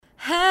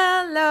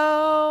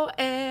Hello,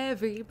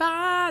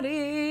 everybody.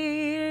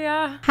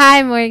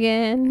 Hi,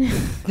 Morgan.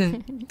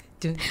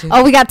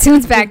 Oh, we got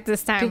tunes back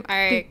this time. All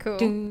right, cool.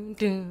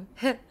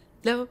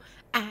 Hello,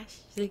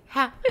 Ashley.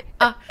 How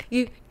are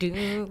you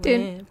doing?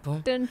 Dun,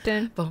 Boom, dun,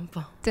 dun, boom,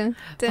 boom, dun,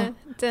 dun,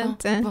 dun,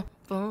 dun. boom,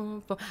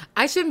 boom, boom.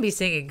 I shouldn't be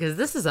singing because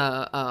this is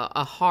a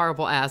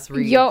horrible ass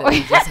read Yo. that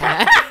we just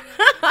had.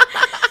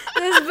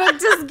 This book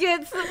just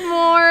gets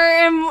more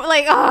and more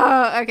like,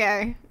 oh,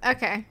 okay.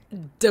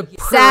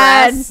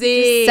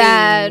 Depressing.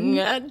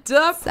 Sad.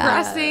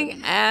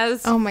 Depressing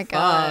as Oh my fuck.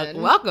 God.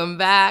 Welcome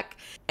back,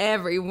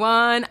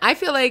 everyone. I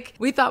feel like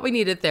we thought we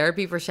needed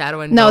therapy for Shadow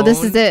and No, Bone.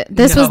 this is it.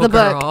 This was the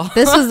girl. book.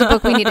 This was the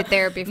book we needed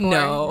therapy for.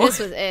 No. This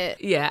was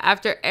it. Yeah,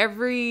 after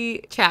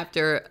every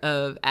chapter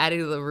of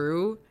Addie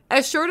LaRue,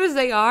 as short as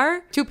they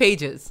are, 2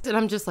 pages. And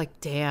I'm just like,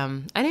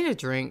 damn, I need a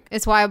drink.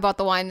 It's why I bought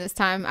the wine this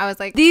time. I was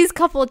like, these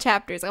couple of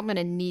chapters, I'm going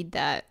to need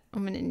that.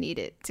 I'm going to need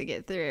it to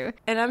get through.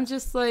 And I'm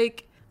just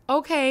like,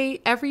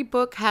 okay, every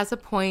book has a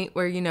point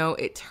where,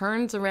 it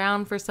turns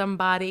around for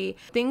somebody.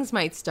 Things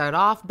might start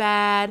off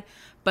bad,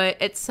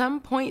 but at some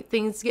point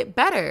things get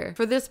better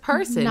for this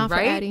person, Not for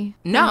right? Addie.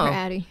 No, Not for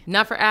Addie.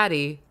 Not for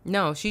Addie.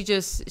 No, she's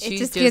just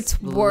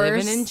gets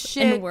worse living in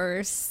shit and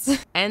worse.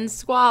 and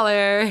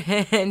squalor,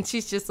 and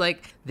she's just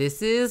like,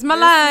 this is my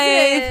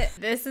life.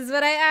 This is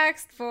what I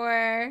asked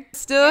for.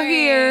 Still All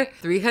here, right.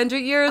 300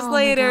 years Oh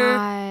later.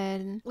 my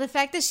God. The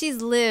fact that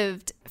she's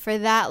lived for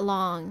that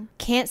long,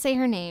 can't say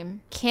her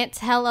name, can't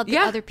tell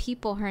other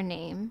people her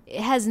name, it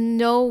has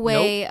no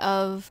way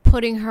of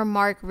putting her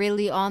mark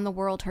really on the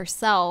world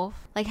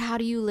herself. Like, how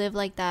do you live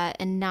like that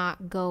and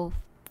not go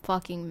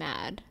fucking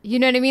mad? You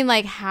know what I mean?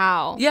 Like,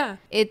 how? Yeah.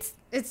 It's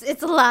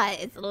a lot.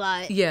 It's a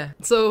lot. Yeah.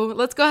 So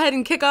let's go ahead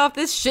and kick off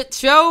this shit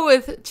show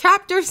with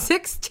chapter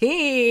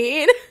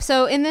 16.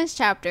 So in this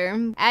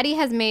chapter, Addie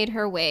has made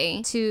her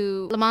way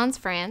to Le Mans,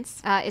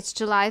 France. It's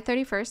July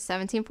 31st,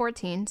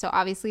 1714. So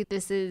obviously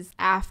this is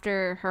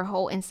after her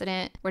whole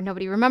incident where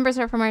nobody remembers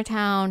her from her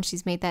town.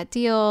 She's made that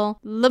deal.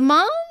 Le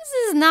Mans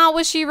is not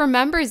what she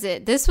remembers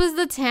it. This was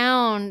the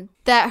town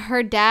that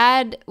her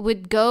dad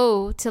would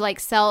go to like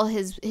sell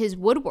his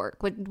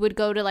woodwork, would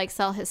go to like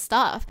sell his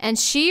stuff. And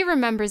she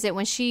remembers it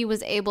when she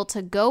was able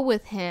to go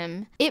with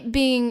him, it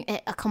being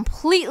a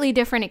completely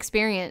different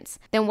experience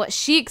than what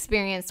she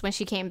experienced when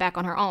she came back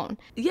on her own.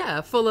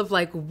 Yeah, full of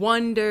like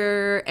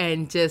wonder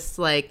and just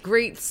like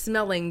great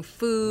smelling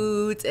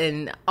foods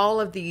and all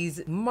of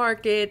these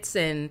markets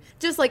and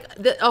just like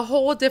a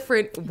whole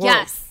different world.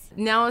 Yes.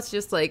 Now it's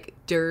just like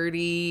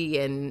dirty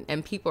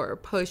and people are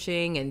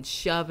pushing and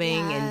shoving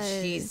and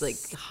she's like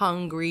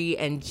hungry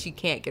and she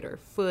can't get her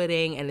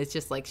footing and it's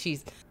just like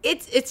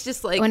it's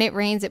just like when it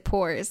rains it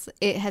pours.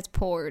 It has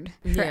poured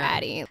for Yeah.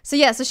 Addie.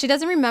 So she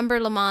doesn't remember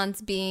Le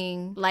Mans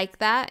being like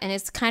that, and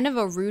it's kind of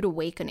a rude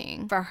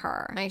awakening for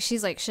her. Like,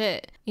 she's like,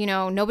 shit,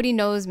 nobody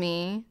knows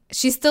me.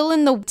 She's still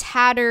in the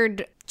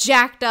tattered,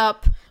 jacked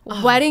up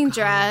wedding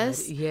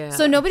dress. Yeah.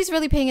 So nobody's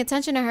really paying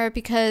attention to her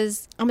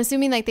because I'm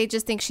assuming like they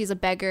just think she's a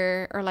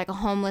beggar or like a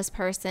homeless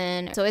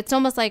person. So it's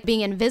almost like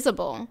being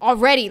invisible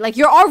already. Like,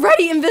 you're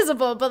already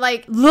invisible, but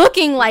like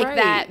looking like Right.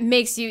 that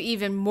makes you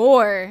even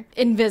more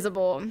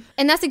invisible.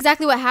 And that's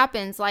exactly what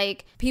happens.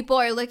 Like, people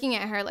are looking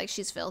at her like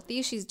she's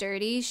filthy, she's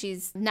dirty,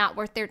 she's not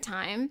worth their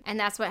time. And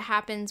that's what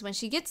happens when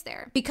she gets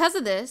there. Because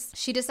of this,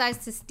 she decides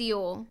to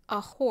steal a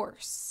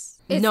horse.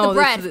 It's No, the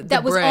bread this is the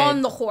that was bread.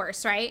 on the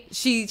horse, right?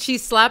 She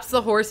slaps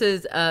the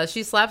horse's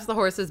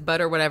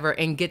butt or whatever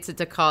and gets it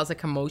to cause a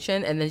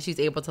commotion and then she's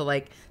able to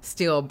like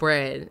steal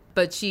bread.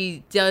 But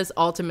she does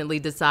ultimately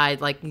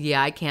decide like,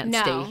 yeah, I can't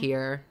stay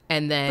here.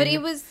 And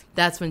then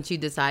that's when she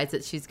decides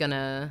that she's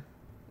gonna,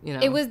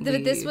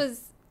 leave.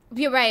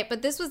 You're right,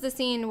 but this was the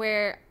scene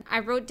where I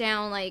wrote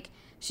down like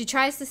she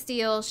tries to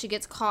steal, she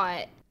gets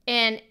caught,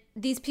 and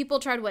these people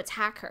try to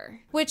attack her,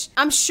 which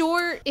I'm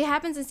sure it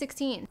happens in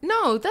 16.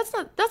 No, that's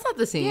not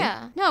the scene.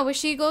 Yeah. No, where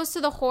she goes to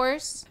the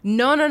horse.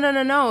 No.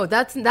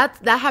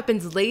 That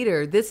happens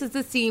later. This is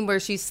the scene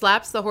where she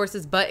slaps the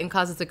horse's butt and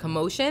causes a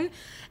commotion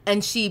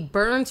and she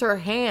burns her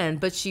hand,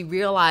 but she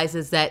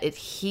realizes that it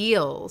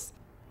heals.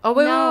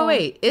 Oh,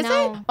 wait. Is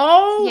No. it?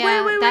 Oh,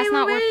 Yeah, that's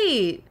not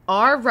wait.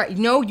 All right.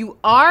 No, you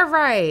are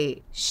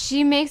right.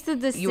 She makes the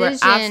decision. You are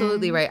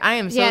absolutely right. I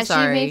am so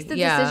sorry. Yeah, she makes the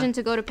decision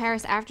to go to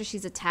Paris after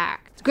she's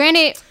attacked.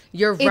 Granted,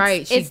 You're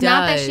right. She it's does.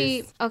 not that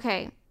she...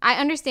 Okay, I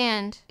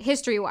understand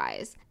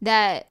history-wise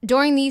that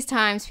during these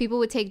times, people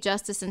would take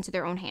justice into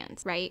their own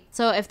hands, right?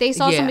 So if they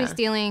saw somebody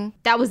stealing,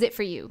 that was it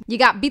for you. You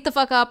got beat the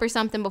fuck up or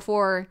something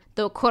before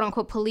the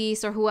quote-unquote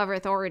police or whoever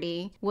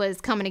authority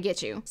was coming to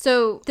get you.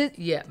 So...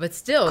 Yeah, but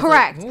still.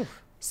 Correct. Like,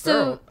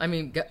 So, girl, I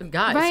mean,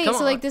 guys, right. come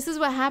So, on. like, this is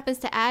what happens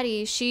to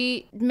Addie.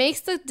 She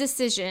makes the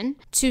decision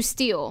to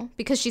steal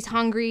because she's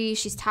hungry,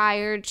 she's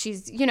tired,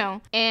 she's,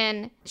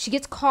 and she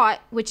gets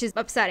caught, which is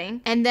upsetting.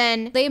 And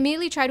then they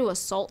immediately try to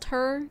assault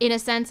her in a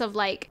sense of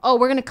like, oh,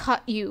 we're going to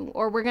cut you,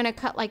 or we're going to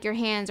cut like your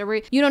hands,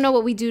 or you don't know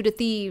what we do to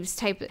thieves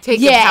type of.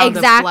 Take a pound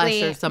of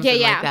flesh or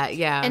something like that.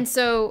 Yeah. And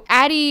so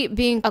Addie,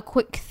 being a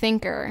quick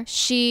thinker,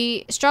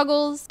 she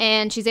struggles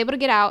and she's able to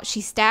get out.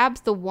 She stabs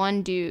the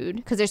one dude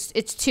because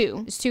it's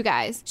two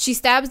guys. She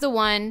stabs the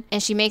one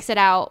and she makes it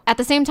out. At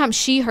the same time,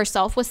 she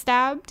herself was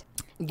stabbed.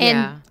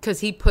 Yeah, because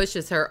he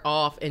pushes her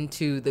off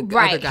into the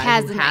other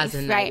guy who has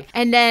a knife. Right.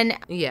 And then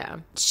yeah,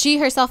 she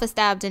herself is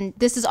stabbed. And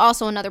this is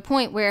also another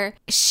point where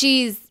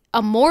she's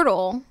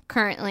immortal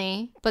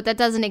currently, but that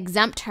doesn't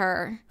exempt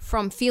her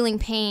from feeling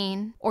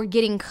pain or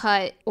getting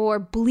cut or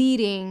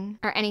bleeding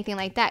or anything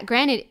like that.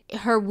 Granted,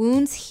 her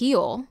wounds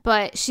heal,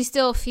 but she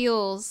still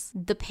feels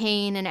the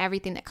pain and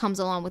everything that comes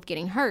along with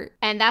getting hurt.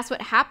 And that's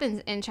what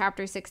happens in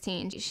chapter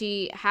 16.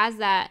 She has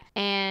that,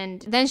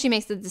 and then she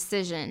makes the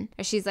decision.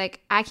 She's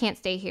like, I can't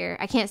stay here.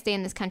 I can't stay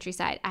in this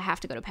countryside. I have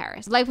to go to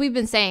Paris. Like we've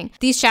been saying,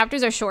 these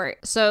chapters are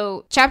short.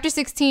 So chapter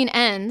 16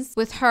 ends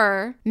with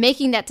her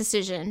making that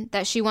decision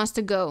that she wants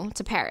to go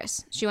to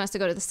Paris. She wants to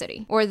go to the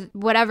city, or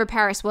whatever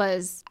Paris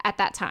was at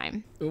that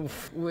time.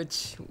 Oof,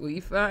 which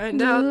we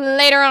find out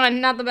later on.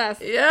 Not the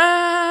best.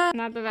 Yeah.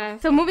 Not the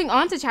best. So moving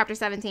on to chapter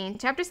 17.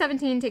 Chapter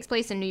 17 takes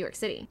place in New York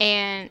City,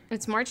 and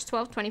it's March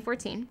 12th,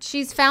 2014.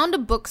 She's found a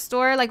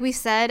bookstore. Like we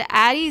said,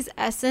 Addie's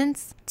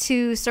essence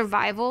to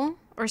survival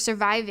or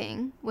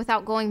surviving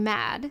without going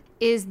mad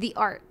is the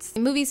arts.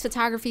 Movies,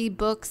 photography,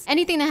 books,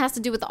 anything that has to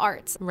do with the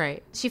arts.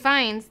 Right. She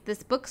finds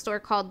this bookstore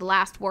called The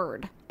Last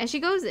Word, and she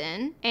goes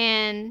in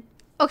and,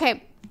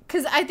 okay,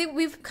 because I think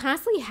we've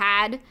constantly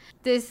had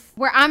this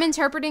where I'm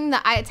interpreting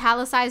the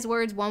italicized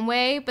words one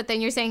way, but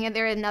then you're saying it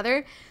there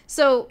another.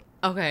 So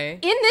okay,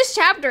 in this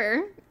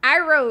chapter, I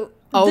wrote,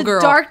 the girl.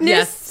 Darkness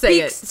yes,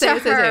 speaks say to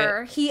it.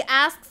 her. He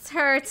asks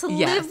her to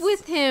yes. live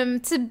with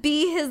him, to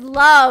be his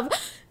love.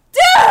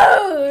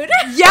 Dude!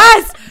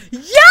 Yes!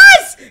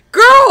 Yes!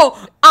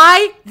 Girl,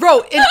 I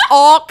wrote in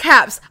all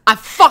caps. I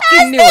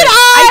fucking knew it.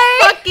 I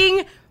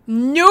fucking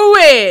knew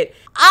it.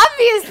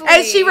 Obviously.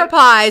 And she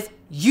replies,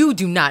 you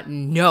do not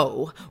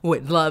know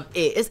what love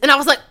is. And I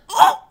was like,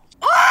 oh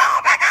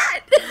my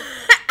God.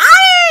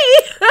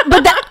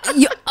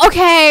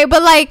 Okay,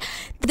 but like,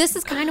 this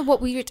is kind of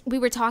what we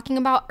were talking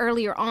about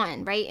earlier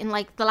on, right? In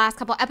like the last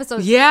couple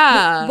episodes.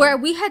 Yeah. Where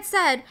we had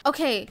said,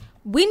 okay,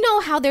 we know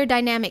how their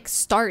dynamic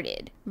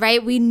started,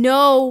 right? We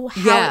know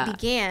how it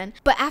began.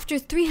 But after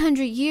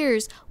 300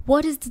 years,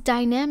 what is the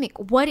dynamic?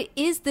 What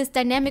is this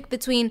dynamic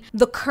between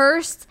the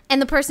cursed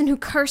and the person who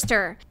cursed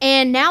her?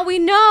 And now we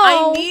know.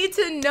 I need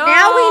to know.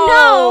 Now we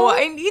know.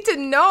 I need to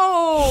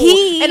know.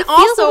 He and feels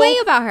also, a way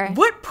about her.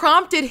 What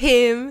prompted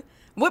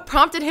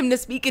him to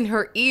speak in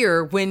her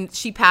ear when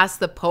she passed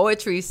the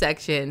poetry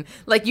section?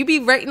 Like, you be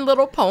writing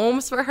little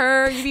poems for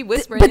her. You be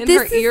whispering in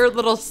her ear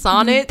little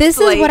sonnets. This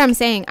is what I'm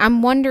saying.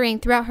 I'm wondering,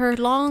 throughout her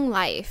long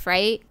life,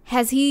 right?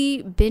 Has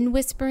he been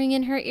whispering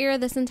in her ear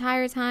this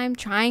entire time?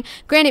 Trying?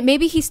 Granted,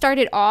 maybe he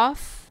started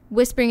off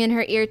whispering in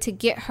her ear to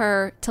get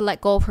her to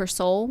let go of her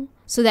soul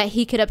so that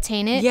he could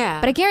obtain it. Yeah.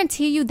 But I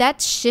guarantee you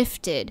that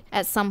shifted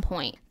at some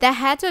point. That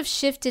had to have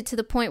shifted to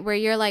the point where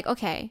you're like,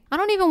 okay, I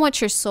don't even want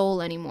your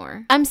soul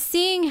anymore. I'm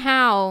seeing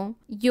how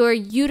you're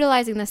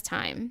utilizing this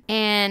time.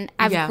 And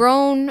I've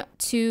grown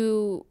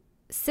to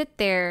sit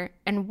there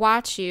and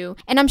watch you.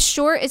 And I'm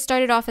sure it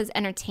started off as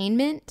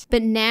entertainment,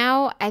 but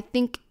now I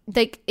think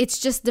like it's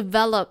just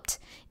developed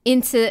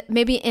into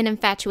maybe an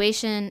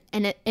infatuation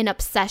and an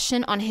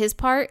obsession on his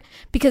part,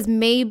 because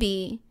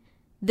maybe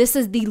this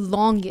is the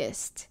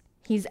longest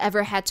he's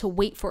ever had to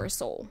wait for a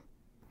soul.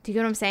 Do you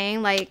get what I'm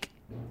saying? Like,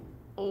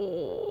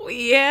 oh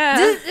yeah,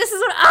 this is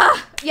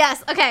what.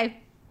 Yes. Okay.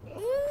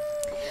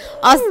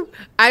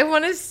 I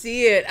want to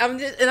see it.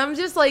 I'm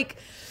just like,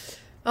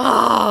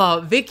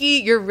 oh,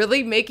 Vicky, you're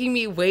really making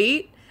me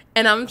wait.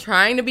 And I'm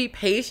trying to be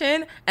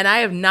patient, and I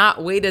have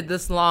not waited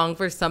this long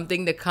for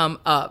something to come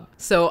up.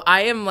 So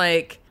I am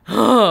like,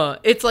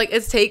 it's like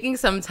it's taking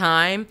some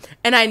time,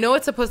 and I know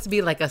it's supposed to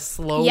be like a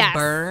slow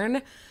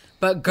burn,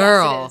 but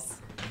girl,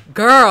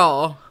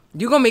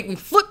 you gonna make me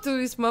flip through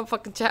these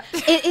motherfucking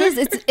chapters. It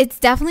is. It's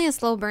definitely a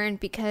slow burn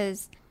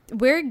because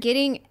we're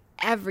getting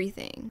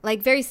everything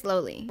like very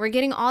slowly. We're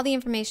getting all the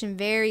information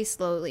very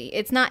slowly.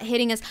 It's not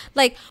hitting us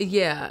like,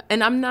 yeah,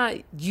 and I'm not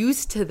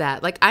used to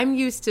that. Like, I'm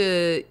used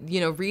to,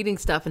 reading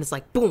stuff and it's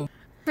like boom.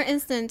 For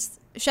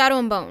instance, Shadow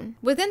and Bone,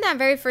 within that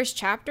very first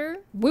chapter,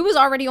 we was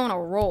already on a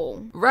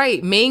roll.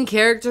 Right, main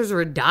characters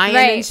were dying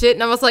and shit,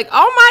 and I was like,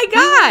 oh my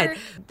God.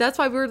 That's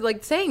why we were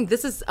like saying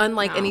this is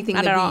unlike anything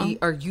that we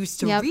are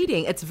used to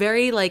reading. It's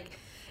very like,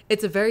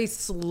 it's a very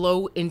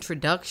slow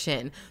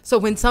introduction. So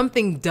when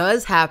something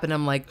does happen,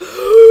 I'm like,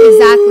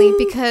 exactly,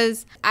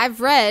 because I've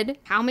read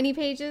how many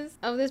pages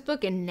of this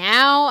book, and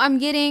now I'm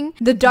getting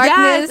the darkness.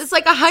 Yes, it's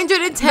like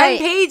 110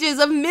 pages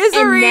of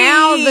misery. And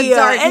now the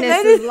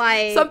darkness is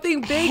like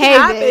something big hey,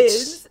 happens.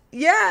 bitch.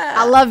 Yeah.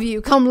 I love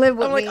you. Come live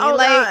with I'm me. like, oh,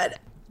 God.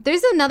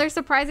 There's another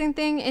surprising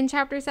thing in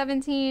chapter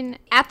 17.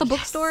 At the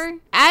bookstore,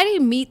 Addie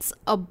meets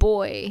a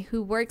boy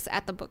who works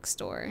at the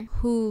bookstore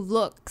who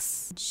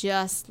looks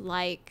just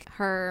like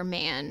her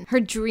man,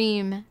 her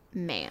dream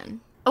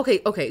man.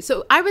 Okay.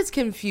 So I was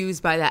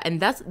confused by that.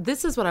 And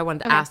this is what I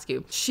wanted to ask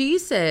you. She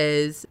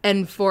says,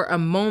 and for a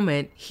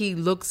moment, he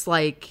looks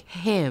like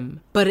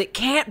him, but it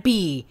can't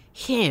be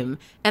him.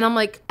 And I'm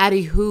like,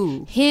 Addie,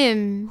 who?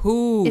 Him.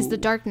 Who? Is the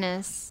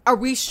darkness. Are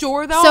we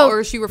sure, though? Or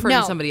is she referring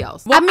to somebody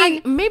else? Well,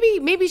 I mean,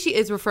 maybe she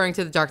is referring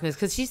to the darkness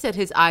because she said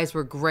his eyes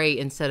were gray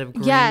instead of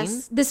green.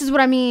 Yes, this is what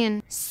I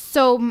mean.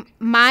 So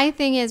my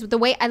thing is,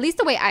 at least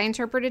the way I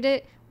interpreted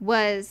it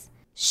was,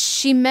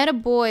 she met a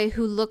boy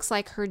who looks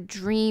like her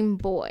dream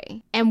boy.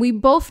 And we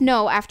both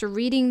know after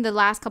reading the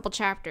last couple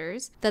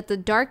chapters that the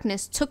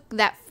darkness took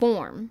that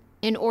form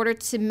in order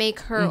to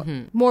make her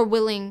more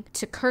willing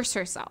to curse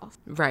herself.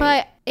 Right.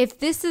 But if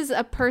this is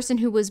a person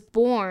who was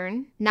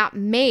born, not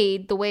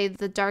made the way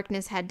the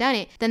darkness had done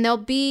it, then there'll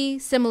be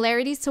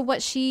similarities to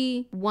what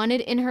she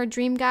wanted in her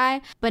dream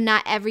guy, but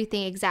not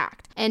everything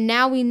exact. And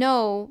now we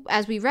know,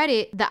 as we read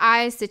it, the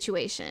eyes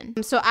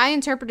situation. So I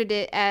interpreted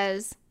it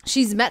as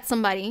she's met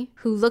somebody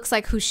who looks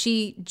like who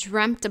she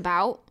dreamt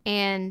about,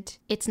 and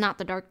it's not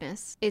the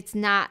darkness. It's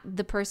not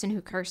the person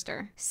who cursed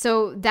her.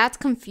 So that's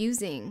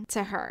confusing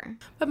to her.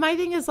 But my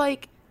thing is,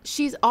 like,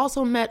 she's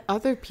also met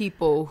other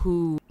people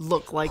who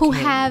look like who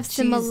him. have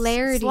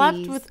similarities. She's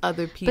slept with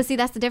other people. But see,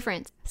 that's the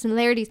difference.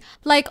 Similarities.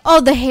 Like,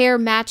 oh, the hair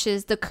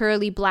matches the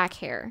curly black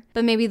hair,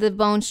 but maybe the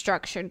bone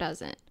structure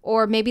doesn't.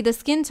 Or maybe the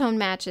skin tone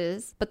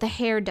matches, but the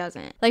hair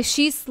doesn't. Like,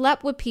 she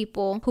slept with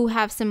people who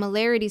have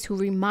similarities, who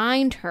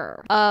remind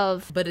her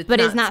of, but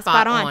it's not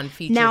spot on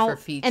feature now, for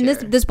feature. And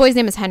this boy's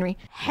name is Henry.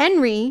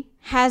 Henry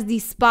has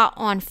these spot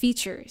on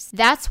features.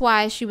 That's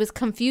why she was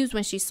confused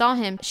when she saw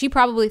him. She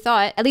probably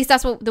thought, at least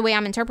that's the way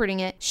I'm interpreting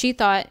it, she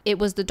thought it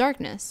was the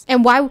darkness.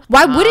 And why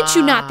wouldn't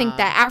you not think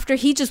that after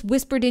he just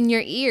whispered in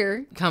your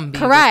ear? Come be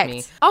correct. with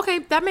me. Okay,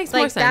 that makes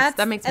more sense.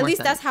 That makes more sense. At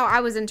least that's how I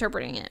was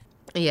interpreting it.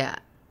 Yeah.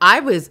 I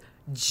was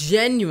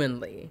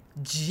genuinely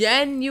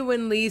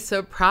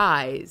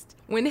surprised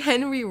when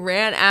Henry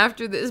ran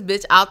after this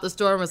bitch out the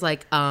store and was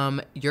like,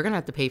 you're gonna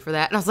have to pay for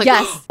that. And I was like,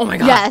 yes. Oh my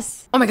God.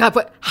 Yes. Oh my God,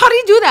 but how do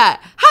you do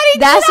that? How do you do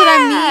that? That's what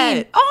I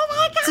mean. Oh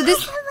my God. So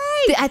this,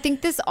 I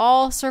think this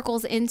all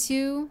circles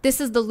into, this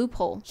is the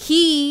loophole.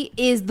 He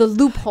is the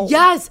loophole.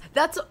 Yes,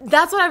 that's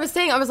what I was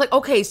saying. I was like,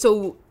 okay,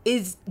 so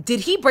did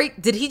he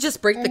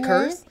just break the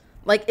curse?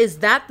 Like, is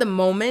that the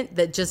moment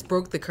that just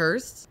broke the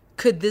curse?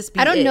 Could this be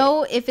I don't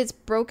know if it's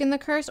broken the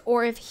curse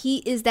or if he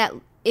is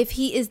the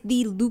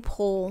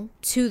loophole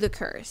to the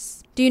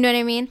curse. Do you know what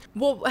I mean?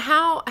 Well,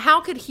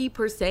 how could he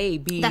per se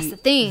be that's the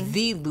thing.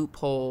 The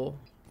loophole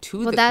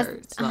to the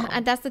curse?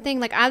 That's the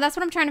thing. Like, that's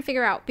what I'm trying to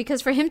figure out.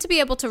 Because for him to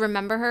be able to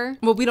remember her.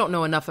 Well, we don't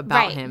know enough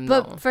about him,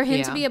 but though. For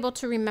him to be able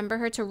to remember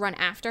her, to run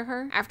after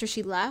her after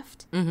she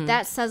left,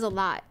 that says a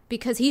lot.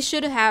 Because he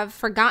should have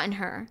forgotten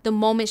her the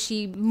moment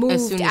she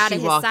moved out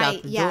of his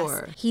sight.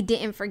 Yes, he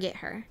didn't forget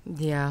her.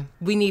 Yeah,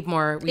 we need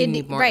more. We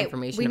need more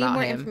information. We need about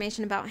more him.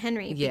 information about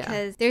Henry. Yeah.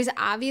 Because there's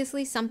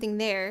obviously something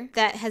there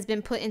that has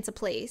been put into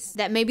place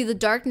that maybe the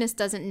darkness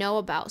doesn't know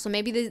about. So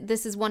maybe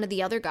this is one of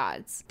the other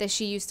gods that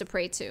she used to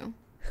pray to,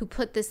 who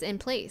put this in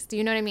place. Do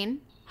you know what I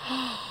mean?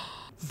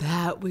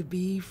 That would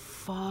be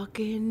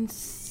fucking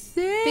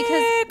sick.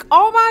 Because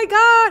oh my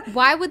God,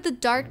 why would the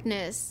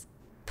darkness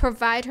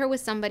provide her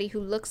with somebody who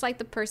looks like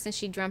the person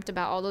she dreamt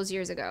about all those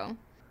years ago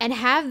and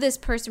have this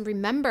person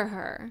remember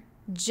her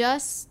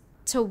just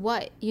to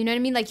what? You know what I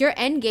mean? Like, your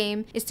end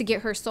game is to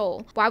get her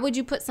soul. Why would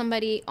you put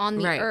somebody on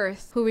the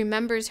earth who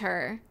remembers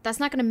her? That's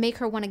not going to make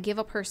her want to give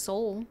up her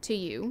soul to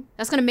you.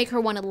 That's going to make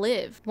her want to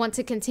live, want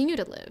to continue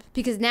to live.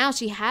 Because now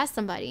she has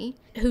somebody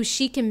who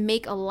she can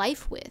make a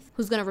life with,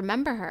 who's going to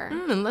remember her.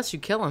 Unless you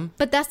kill him.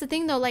 But that's the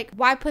thing, though. Like,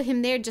 why put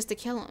him there just to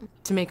kill him?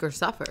 To make her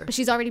suffer. But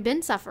she's already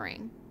been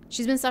suffering.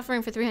 She's been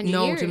suffering for 300 years.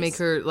 No, to make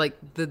her, like,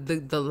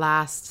 the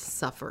last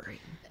suffering.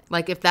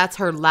 Like, if that's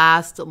her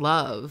last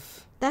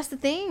love. That's the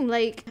thing.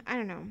 Like, I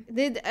don't know.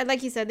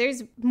 Like you said,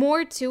 there's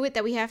more to it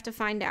that we have to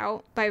find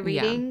out by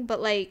reading. Yeah.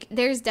 But, like,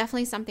 there's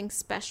definitely something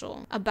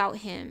special about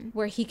him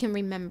where he can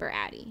remember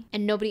Addie.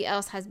 And nobody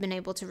else has been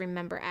able to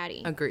remember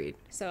Addie. Agreed.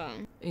 So.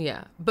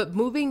 Yeah. But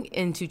moving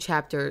into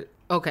chapter...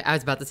 Okay, I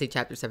was about to say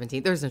chapter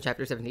 17. There's no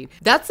chapter 17.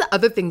 That's the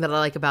other thing that I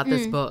like about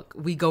this book.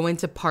 We go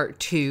into part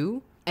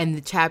 2, and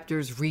the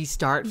chapters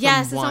restart from 1.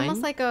 Yes, it's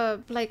almost like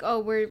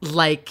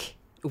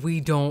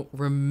we don't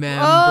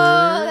remember.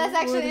 Oh, that's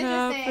actually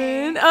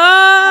interesting.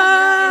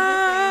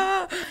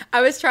 I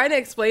was trying to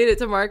explain it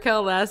to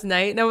Markel last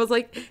night, and I was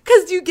like,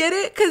 because you get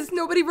it? Because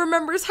nobody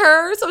remembers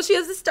her, so she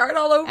has to start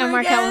all over again. And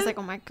Markel was like,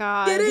 oh my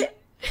God. Get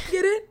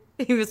it?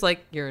 He was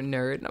like, you're a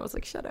nerd. And I was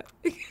like, shut up.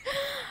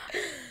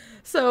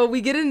 So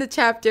we get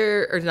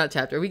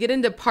into we get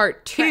into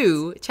part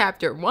 2,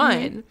 chapter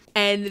 1.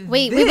 And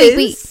wait.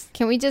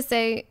 Can we just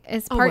say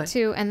it's part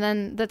 2 and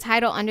then the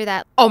title under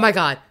that? Oh my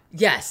God.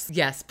 Yes,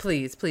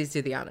 please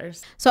do the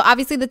honors. So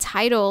obviously the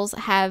titles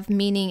have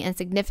meaning and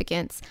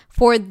significance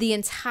for the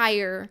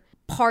entire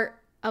part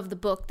of the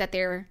book that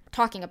they're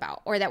talking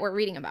about or that we're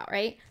reading about,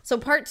 right? So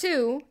part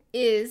 2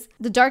 is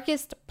the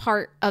darkest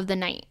part of the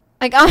night.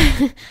 Like,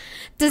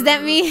 does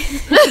that mean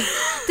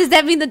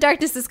the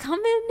darkness is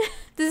coming?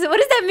 What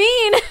does that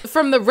mean?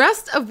 From the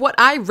rest of what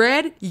I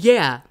read,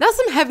 yeah, that's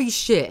some heavy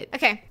shit.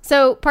 Okay,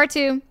 so part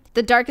 2,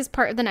 the darkest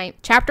part of the night,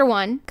 chapter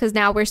 1, because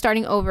now we're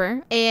starting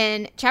over.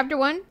 And chapter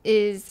 1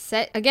 is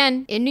set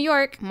again in New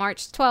York,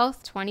 March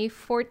 12th,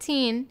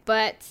 2014.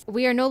 But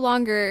we are no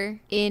longer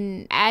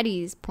in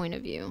Addie's point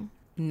of view.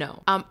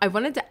 No. I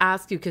wanted to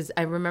ask you because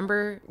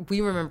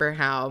we remember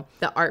how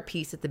the art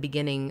piece at the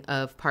beginning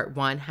of part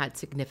 1 had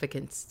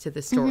significance to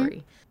the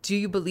story. Do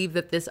you believe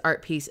that this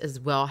art piece as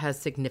well has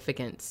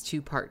significance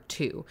to part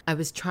 2? I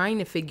was trying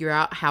to figure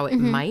out how it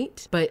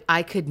might, but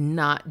I could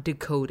not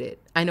decode it.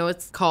 I know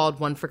it's called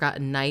One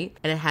Forgotten Night,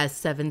 and it has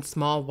 7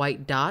 small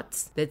white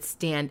dots that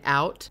stand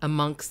out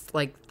amongst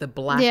like the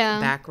black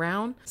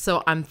background.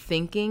 So I'm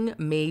thinking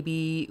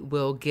maybe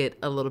we'll get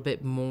a little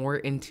bit more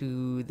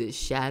into the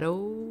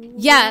shadow.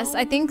 Yes,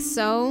 I think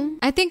so.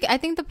 I think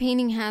the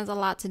painting has a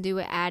lot to do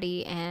with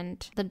Addie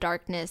and the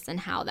darkness and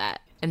how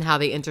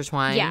they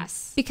intertwine.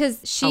 Yes.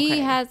 Because she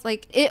has,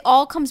 like, it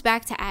all comes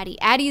back to Addie.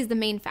 Addie is the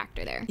main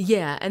factor there.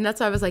 Yeah. And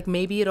that's why I was like,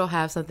 maybe it'll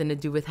have something to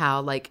do with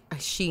how, like,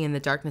 she and the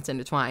darkness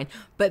intertwine.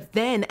 But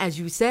then, as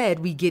you said,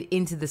 we get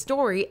into the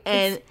story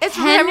and it's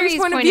from Henry's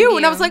point of view.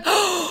 And I was like,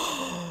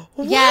 oh,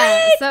 what?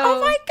 Yeah, oh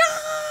my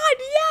God.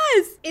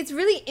 Yes. It's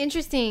really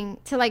interesting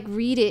to, like,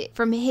 read it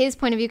from his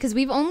point of view because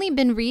we've only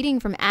been reading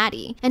from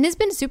Addie. And it's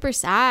been super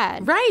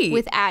sad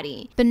with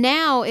Addie. But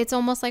now it's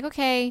almost like,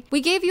 okay,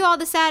 we gave you all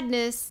the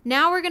sadness.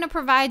 Now we're going to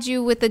provide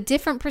you with a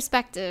different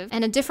perspective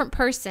and a different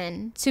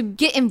person to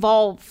get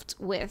involved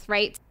with,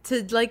 right?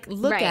 To like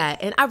look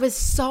at. And I was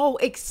so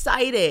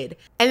excited.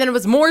 And then it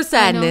was more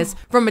sadness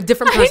from a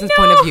different person's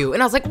point of view.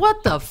 And I was like,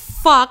 what the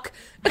fuck?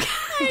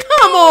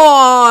 Come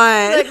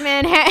on. Look,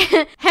 man,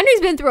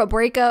 Henry's been through a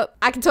breakup.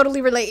 I can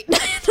totally relate.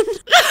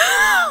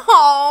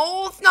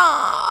 Oh,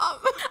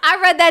 stop. I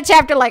read that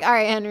chapter like, all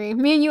right, Henry,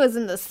 me and you was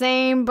in the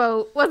same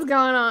boat. What's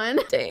going on?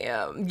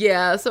 Damn.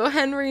 Yeah, so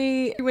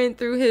Henry went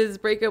through his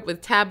breakup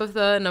with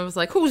Tabitha, and I was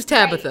like, who's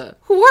Tabitha?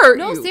 Who hurt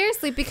you? No,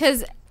 seriously,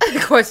 because...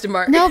 Question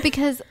mark. No,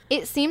 because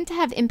it seemed to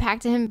have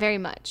impacted him very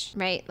much,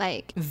 right?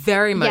 Like...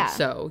 Very much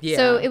so, yeah.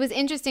 So it was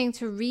interesting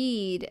to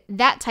read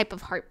that type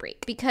of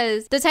heartbreak,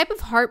 because the type of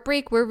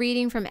heartbreak we're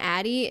reading from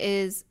Addie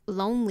is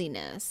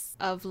loneliness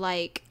of,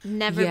 like,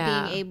 never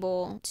being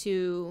able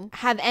to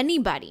have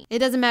anybody. It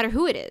doesn't matter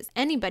who it is.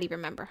 Anybody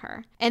remember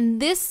her.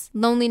 And this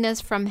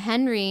loneliness from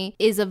Henry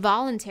is a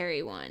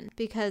voluntary one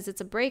because it's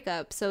a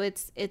breakup. So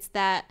it's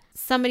that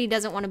somebody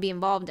doesn't want to be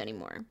involved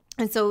anymore.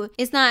 And so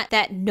it's not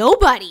that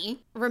nobody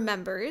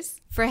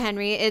remembers for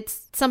Henry,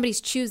 it's somebody's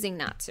choosing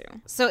not to.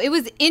 So it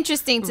was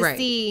interesting to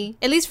see,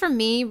 at least for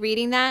me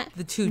reading that.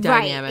 The two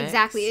dynamics. Right,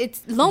 exactly.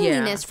 It's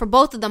loneliness for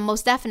both of them,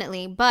 most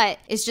definitely, but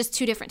it's just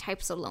two different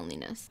types of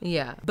loneliness.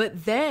 Yeah.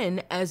 But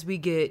then as we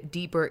get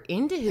deeper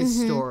into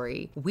his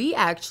story, we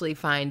actually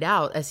find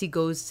out as he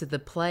goes to the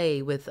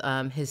play with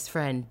his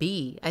friend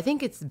B. I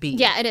think it's B.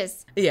 Yeah, it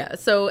is. Yeah.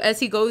 So as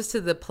he goes to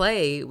the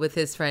play with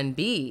his friend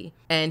B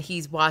and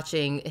he's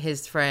watching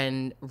his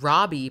friend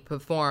Robbie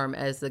perform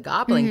as the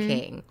Goblin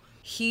King,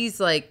 he's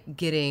like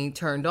getting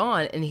turned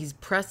on and he's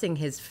pressing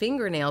his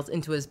fingernails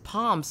into his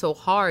palm so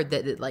hard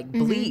that it like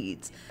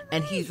bleeds.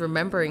 And he's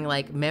remembering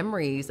like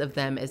memories of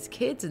them as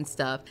kids and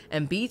stuff.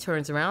 And B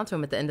turns around to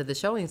him at the end of the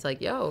show and he's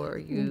like, yo, are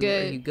you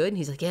good? And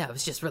he's like, yeah, it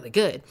was just really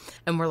good.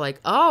 And we're like,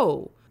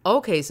 oh,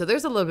 okay. So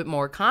there's a little bit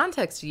more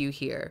context to you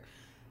here.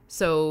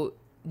 So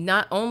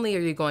not only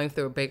are you going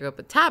through a breakup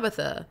with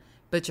Tabitha,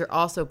 but you're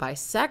also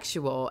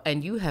bisexual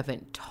and you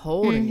haven't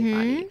told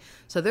anybody.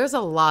 So there's a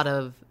lot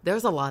of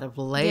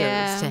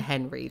layers to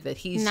Henry that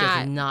he's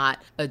just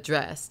not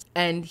addressed.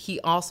 And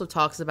he also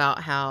talks about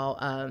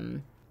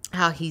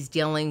how he's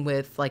dealing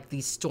with like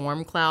these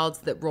storm clouds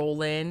that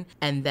roll in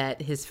and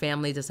that his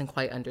family doesn't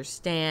quite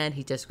understand.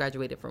 He just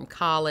graduated from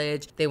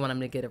college. They want him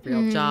to get a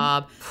real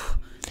job.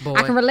 Boy,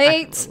 I can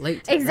relate to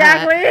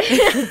exactly.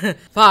 That.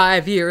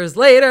 5 years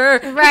later.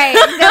 Right.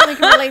 Definitely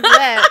can relate to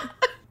that.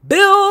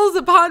 Bills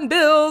upon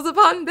bills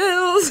upon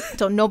bills.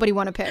 Don't nobody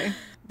want to pay.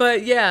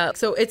 But yeah,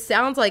 so it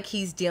sounds like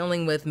he's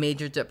dealing with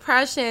major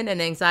depression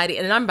and anxiety.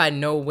 And I'm by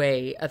no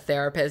way a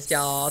therapist,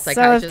 y'all.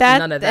 Psychiatrist, so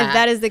none of that. If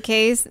that is the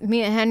case,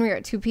 me and Henry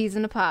are 2 peas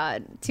in a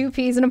pod. 2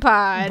 peas in a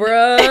pod.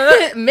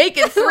 Bruh, make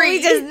it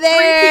 3. Just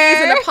there.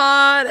 3 peas in a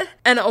pod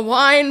and a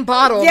wine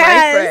bottle,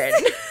 my friend.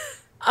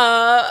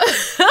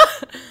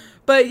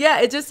 But yeah,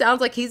 it just sounds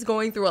like he's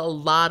going through a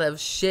lot of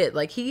shit.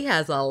 Like he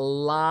has a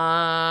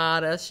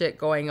lot of shit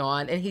going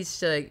on, and he's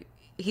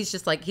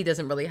just like he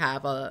doesn't really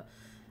have a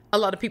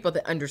lot of people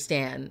that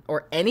understand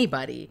or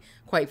anybody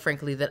quite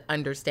frankly, that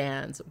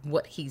understands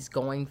what he's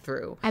going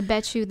through. I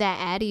bet you that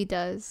Addie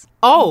does.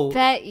 Oh,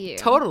 bet you.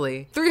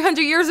 Totally.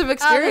 300 years of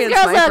experience,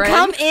 this girl's my gonna friend.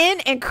 come in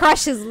and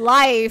crush his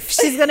life.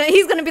 He's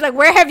gonna be like,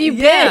 where have you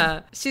been?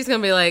 Yeah. She's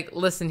gonna be like,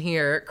 listen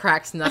here,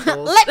 cracks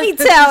knuckles. Let me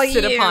tell you.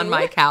 Sit upon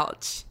my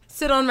couch.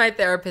 Sit on my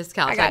therapist's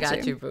couch. I I got got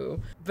you. you,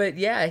 boo. But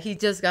yeah, he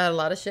just got a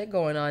lot of shit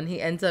going on. He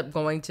ends up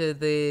going to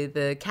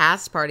the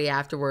cast party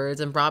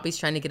afterwards, and Robbie's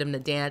trying to get him to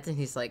dance, and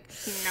he's like,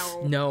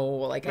 no,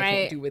 like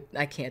Right.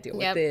 I can't deal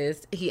Yep. with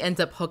this. He ends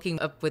up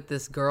hooking up with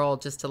this girl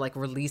just to like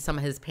release some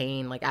of his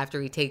pain, like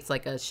after he takes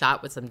like a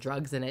shot with some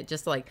drugs in it,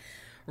 just to like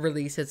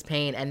release his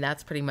pain. And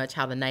that's pretty much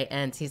how the night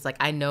ends. He's like,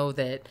 I know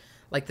that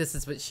like this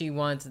is what she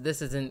wants.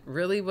 This isn't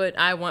really what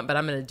I want, but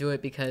I'm gonna do it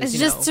because It's you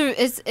just know,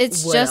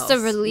 it's what just a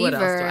else? reliever.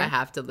 What else do I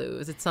have to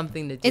lose? It's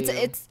something to do.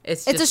 It's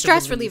just a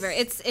stress release.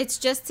 reliever. It's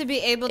just to be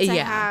able to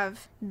Yeah.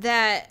 have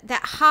that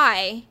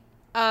high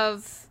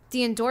of the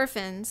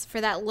endorphins for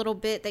that little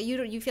bit that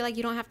you feel like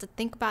you don't have to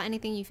think about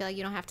anything. You feel like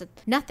you don't have to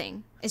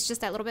nothing. It's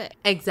just that little bit.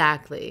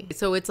 Exactly.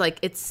 So it's like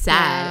it's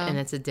sad Yeah. and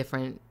it's a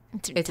different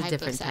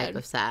type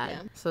of sad.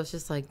 Yeah. So it's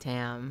just like,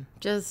 damn,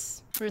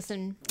 just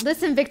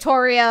Listen,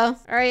 Victoria.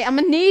 All right, I'm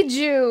gonna need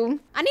you.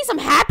 I need some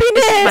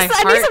happiness. My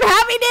I need some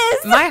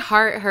happiness. my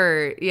heart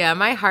hurt. Yeah,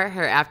 my heart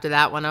hurt after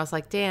that one. I was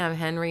like, damn,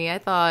 Henry, I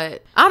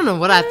don't know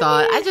what I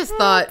thought. I just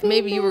thought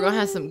maybe you were gonna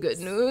have some good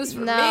news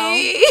for me.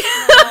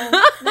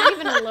 No, not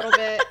even a little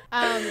bit.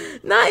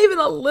 Not even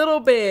a little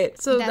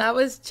bit. So That- that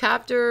was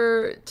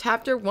chapter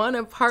 1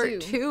 of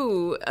part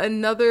 2.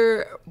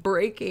 Another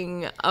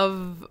breaking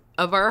of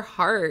our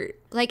heart.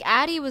 Like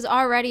Addie was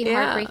already Yeah.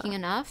 heartbreaking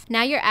enough.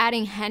 Now you're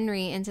adding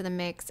Henry into the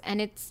mix,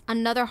 and it's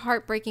another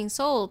heartbreaking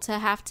soul to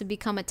have to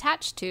become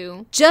attached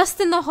to,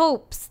 just in the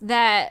hopes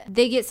that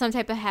they get some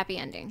type of happy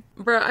ending.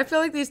 Bro, I feel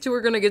like these two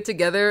are gonna get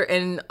together,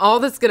 and all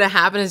that's gonna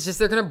happen is just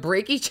they're gonna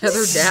break each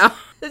other down.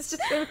 It's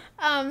just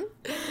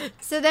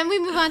So then we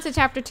move on to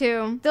chapter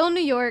 2. Still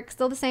New York,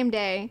 still the same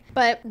day,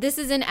 but this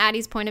is in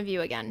Addie's point of view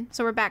again.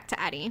 So we're back to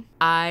Addie.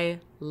 I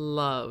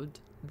loved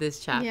this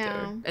chapter.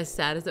 Yeah. As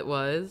sad as it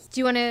was.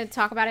 Do you want to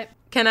talk about it?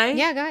 Can I?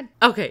 Yeah, go ahead.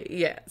 Okay,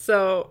 yeah.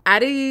 So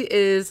Addie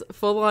is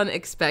full on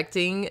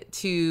expecting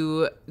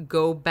to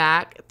go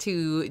back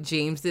to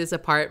James's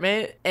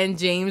apartment, and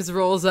James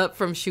rolls up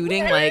from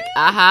shooting like,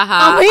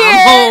 I'm here.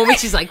 I'm home. And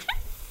she's like,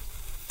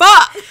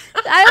 fuck.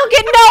 I don't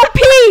get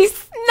no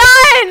peace.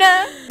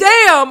 None.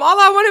 Damn, all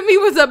I wanted me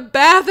was a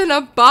bath and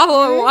a bottle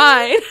of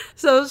wine.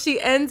 So she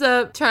ends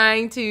up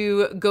trying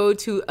to go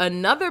to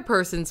another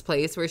person's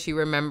place where she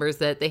remembers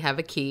that they have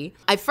a key.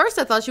 At first,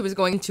 I thought she was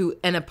going to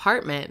an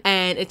apartment,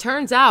 and it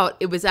turns out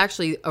it was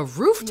actually a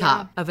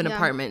rooftop of an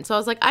apartment. So I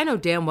was like, I know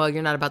damn well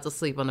you're not about to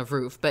sleep on the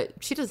roof, but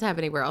she doesn't have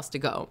anywhere else to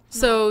go.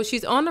 So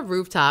she's on the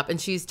rooftop,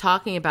 and she's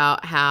talking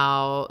about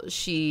how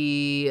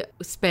she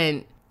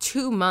spent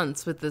 2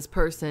 months with this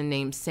person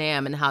named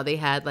Sam, and how they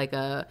had like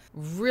a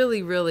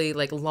really, really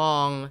like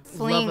long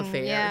Fling, love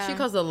affair. yeah. She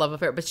calls it a love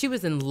affair, but she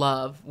was in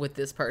love with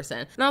this person.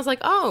 And I was like,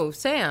 oh,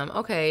 Sam,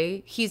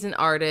 okay. He's an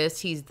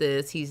artist. He's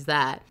this, he's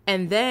that.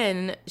 And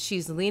then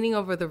she's leaning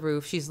over the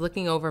roof. She's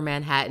looking over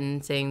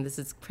Manhattan saying, this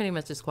is pretty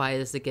much as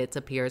quiet as it gets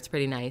up here. It's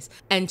pretty nice.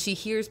 And she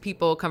hears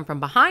people come from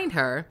behind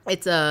her.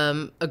 It's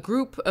a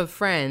group of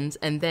friends.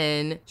 And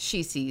then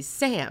she sees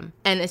Sam.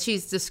 And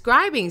she's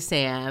describing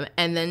Sam.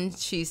 And then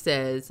she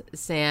says,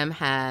 Sam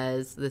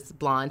has this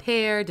blonde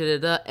hair,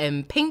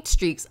 and paint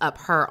streaks up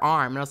her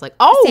arm. And I was like,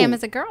 oh. Sam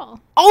is a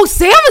girl. Oh,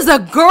 Sam is a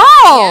girl.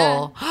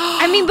 Yeah.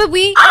 I mean, but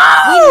we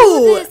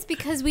knew this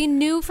because we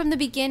knew from the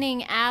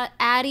beginning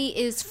Addie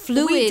is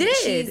fluid. We did.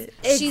 She's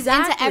into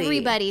Exactly.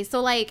 everybody.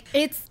 So like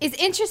it's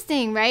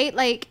interesting, right?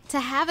 Like to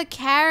have a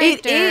character.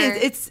 It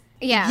is. It's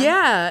Yeah.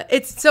 Yeah.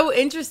 It's so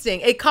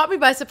interesting. It caught me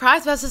by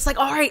surprise, but I was just like,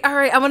 all right.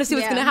 I want to see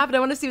what's Yeah. going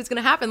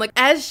to happen. Like,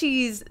 as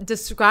she's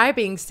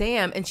describing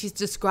Sam and she's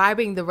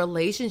describing the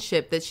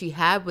relationship that she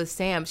had with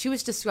Sam, she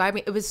was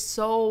describing, it was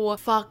so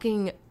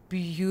fucking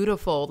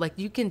beautiful. Like,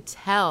 you can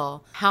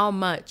tell how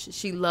much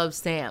she loves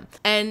Sam.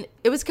 And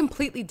it was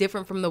completely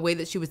different from the way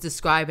that she was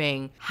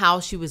describing how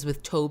she was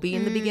with Toby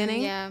in the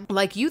beginning. yeah.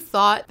 Like, you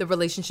thought the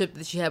relationship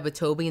that she had with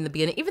Toby in the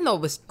beginning, even though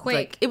it was Quick.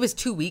 like, it was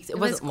 2 weeks, it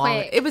wasn't was long.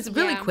 quick. It was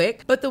really Yeah.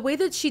 quick. But the way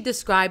that she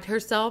described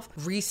herself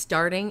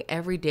restarting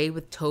every day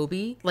with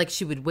Toby, like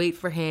she would wait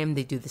for him,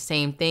 they'd do the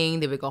same thing,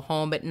 they would go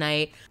home at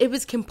night. It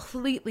was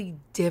completely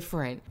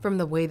different from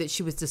the way that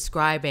she was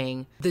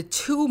describing the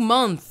 2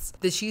 months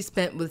that she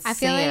spent with I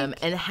feel Sam, like-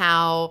 and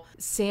how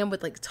Sam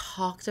would like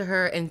talk to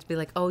her and be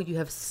like, oh, you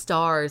have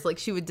stars. Like,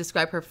 she would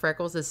describe her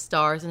freckles as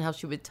stars, and how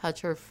she would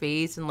touch her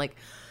face and like,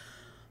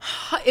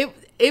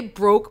 it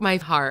broke my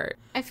heart.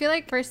 I feel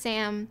like for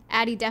Sam,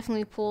 Addie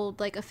definitely pulled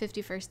like a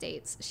 50 First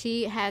Dates.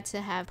 She had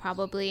to have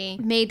probably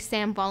made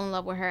Sam fall in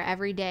love with her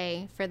every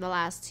day for the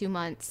last 2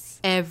 months.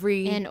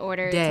 In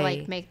order day. to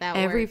like make that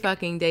work. Every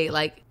fucking day.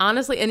 Like,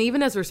 honestly, and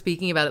even as we're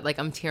speaking about it, like,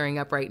 I'm tearing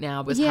up right now.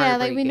 It was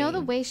like we know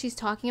the way she's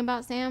talking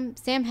about Sam.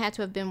 Sam had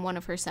to have been one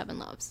of her 7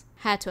 loves.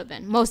 Had to have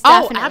been. Most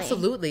definitely. Oh,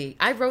 absolutely.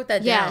 I wrote that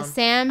down. Yeah,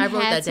 Sam I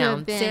wrote had that to down.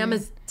 have been Sam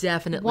is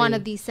definitely one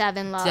of these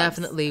 7 loves.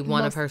 Definitely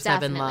one of her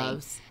 7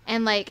 loves.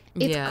 And like,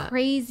 it's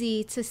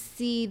crazy to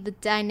see the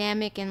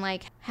dynamic and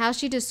like how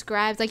she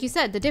describes, like you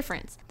said, the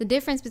difference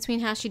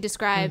between how she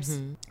describes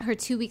her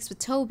 2 weeks with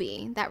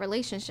Toby, that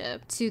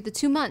relationship, to the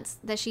 2 months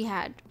that she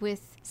had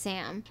with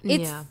Sam.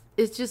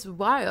 It's just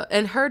wild.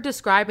 And her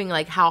describing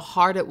like how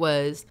hard it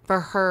was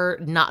for her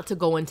not to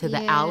go into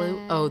the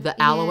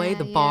alleyway,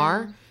 the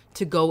bar,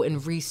 to go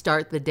and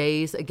restart the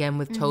days again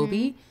with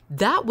Toby.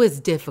 That was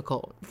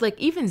difficult. Like,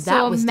 even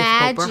that was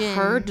difficult. But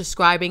her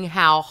describing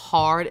how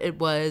hard it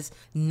was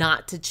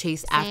not to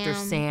chase after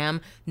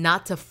Sam,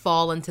 not to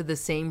fall into the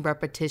same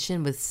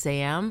repetition with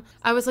Sam.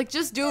 I was like,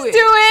 just do it. Do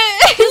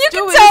it. You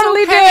can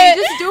totally do it.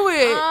 Just do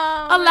it.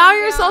 Allow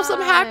yourself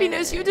some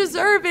happiness. You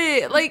deserve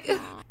it. Like,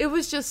 it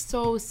was just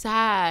so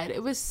sad.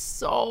 It was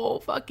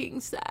so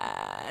fucking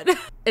sad.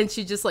 And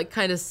she just like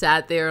kind of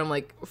sat there and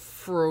like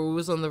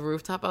froze on the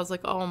rooftop. I was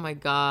like, oh my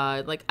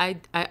God. Like, I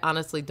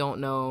honestly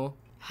don't know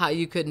how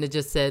you couldn't have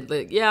just said,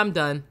 like, yeah, I'm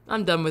done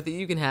with it.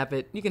 You can have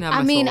it. You can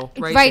have my soul.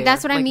 Right, there.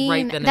 That's what I mean.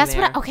 Right then that's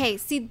and there. okay,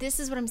 see, this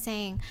is what I'm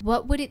saying.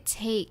 What would it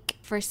take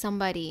for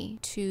somebody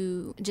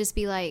to just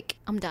be like,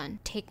 I'm done.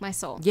 Take my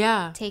soul.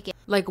 Yeah. Take it.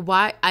 Like,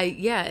 why?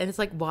 And it's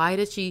like, why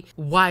does she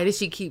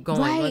keep going?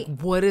 Like,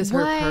 what is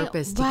her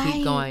purpose to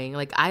keep going?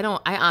 Like, I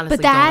honestly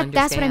don't understand.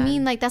 That's what I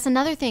mean. Like, that's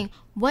another thing.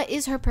 What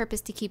is her purpose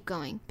to keep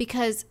going?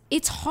 Because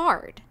it's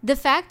hard. The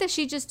fact that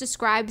she just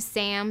described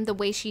Sam the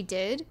way she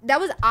did, that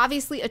was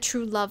obviously a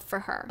true love for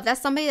her.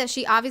 That's somebody that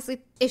she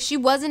obviously, if she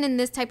wasn't in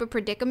this type of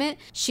predicament,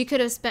 she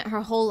could have spent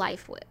her whole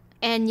life with.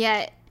 And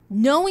yet,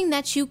 knowing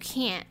that you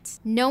can't,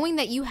 knowing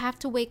that you have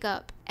to wake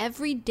up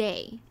every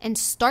day and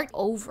start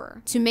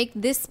over to make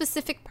this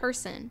specific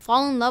person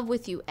fall in love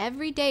with you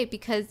every day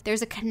because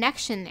there's a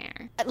connection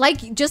there.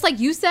 Like, just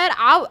like you said,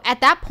 at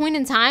that point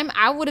in time,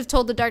 I would have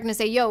told the darkness,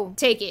 say, yo,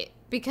 take it,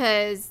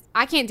 because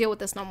I can't deal with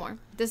this no more.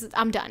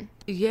 I'm done.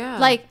 Yeah.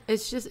 Like,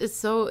 it's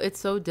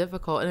so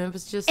difficult. And it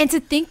was just. And to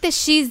think that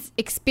she's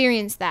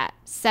experienced that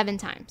 7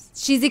 times.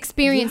 She's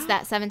experienced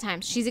that 7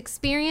 times. She's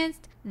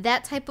experienced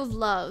that type of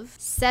love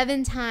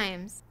 7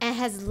 times and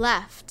has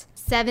left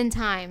 7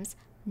 times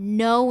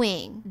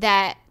knowing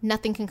that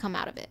nothing can come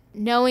out of it.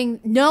 Knowing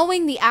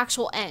the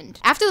actual end.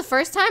 After the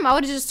first time, I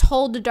would have just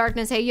told the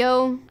darkness, hey,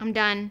 yo, I'm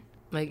done.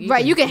 Like,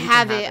 you can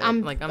have it.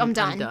 I'm done. I'm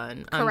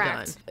done.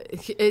 Correct. I'm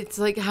done. It's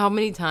like, how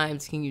many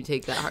times can you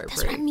take that heartbreak?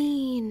 That's what I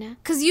mean.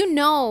 Because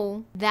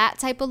that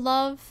type of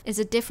love is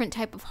a different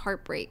type of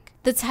heartbreak.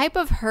 The type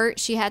of hurt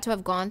she had to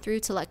have gone through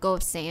to let go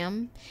of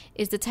Sam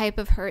is the type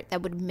of hurt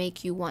that would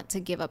make you want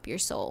to give up your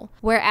soul.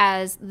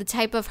 Whereas the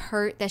type of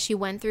hurt that she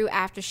went through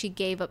after she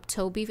gave up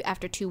Toby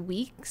after 2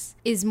 weeks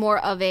is more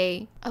of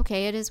a,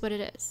 okay, it is what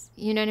it is.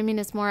 You know what I mean?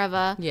 It's more of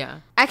a,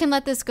 I can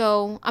let this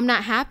go. I'm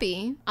not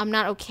happy. I'm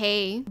not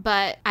okay.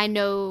 But I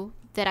know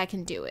that I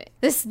can do it.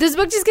 This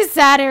book just gets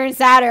sadder and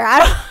sadder.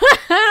 I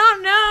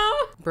don't know.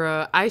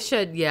 Bruh, I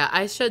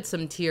shed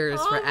some tears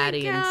for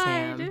Addie and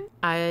Sam.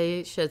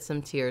 I shed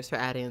some tears for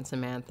Addie and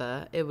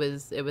Samantha. It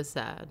was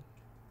sad.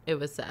 It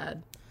was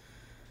sad.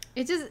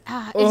 It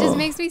just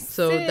makes me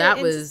so sick.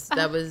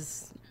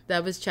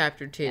 that was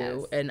chapter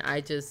 2, and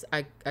I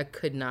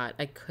could not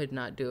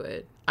do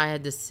it. I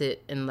had to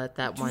sit and let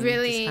that one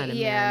just kind of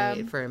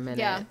marinate for a minute.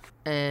 Yeah.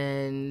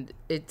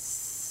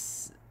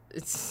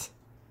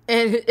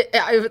 And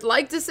I would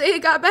like to say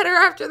it got better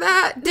after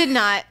that. Did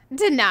not.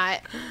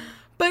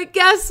 But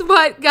guess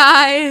what,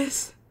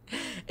 guys?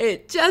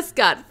 It just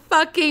got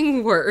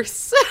fucking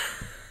worse.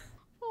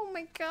 Oh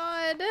my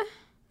God.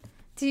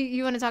 Do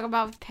you want to talk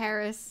about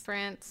Paris,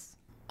 France?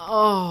 Oh.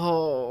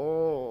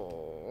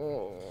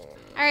 All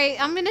right,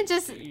 I'm going to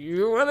just...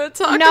 You want to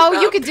talk about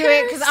No, you could do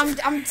it, because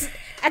I'm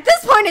at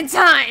this point in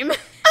time,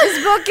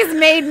 this book has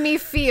made me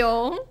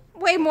feel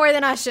way more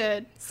than I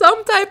should.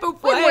 Some type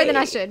of way. Way more than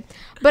I should.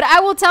 But I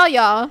will tell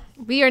y'all,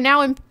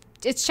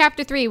 it's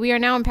chapter 3. We are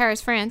now in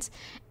Paris, France.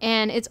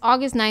 And it's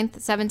August 9th,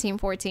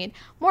 1714.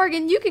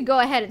 Morgan, you could go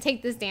ahead and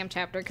take this damn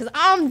chapter because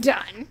I'm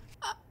done.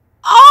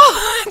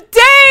 Oh,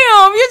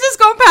 damn. You're just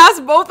going to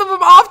pass both of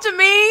them off to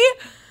me?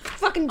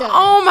 Fucking done.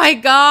 Oh, my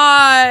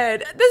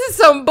God. This is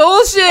some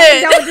bullshit.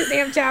 I'm done with this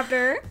damn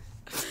chapter.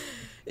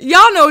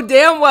 Y'all know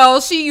damn well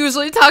she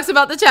usually talks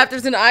about the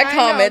chapters in I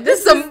comment. This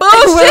is some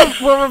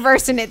bullshit. We're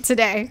reversing it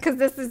today because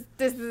this is.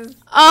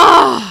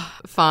 Oh,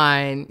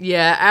 fine.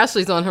 Yeah,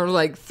 Ashley's on her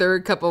like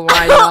 3rd cup of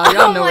wine, y'all.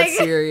 Y'all know it's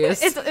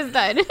serious. It's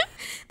done.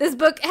 This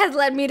book has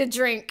led me to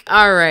drink.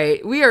 All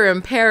right. We are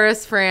in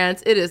Paris,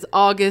 France. It is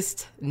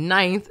August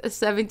 9th,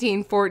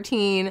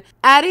 1714.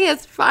 Addie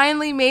has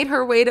finally made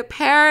her way to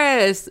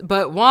Paris.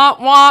 But womp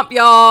womp,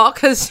 y'all,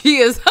 because she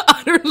is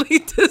utterly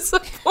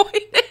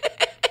disappointed.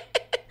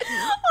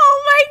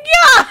 Oh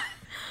my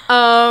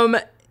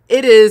God.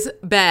 It is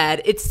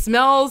bad. It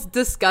smells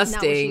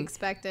disgusting. Not what she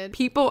expected.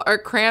 People are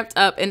cramped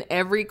up in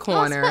every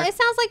corner. It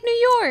sounds like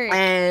New York.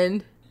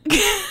 And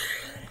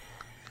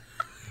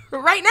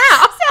right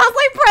now. Sounds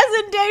like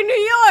present day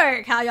New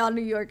York. How y'all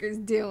New Yorkers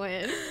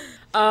doing?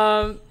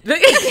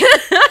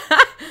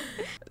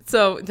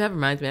 So that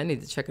reminds me, I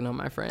need to check in on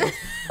my friends.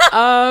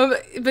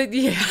 But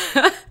yeah.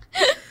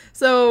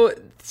 So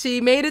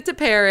she made it to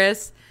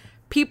Paris.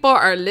 People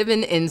are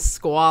living in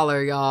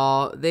squalor,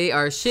 y'all. They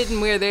are shitting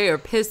where they are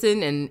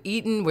pissing and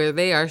eating where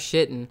they are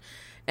shitting.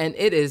 And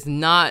it is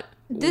not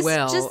This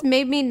just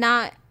made me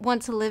not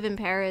want to live in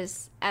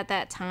Paris at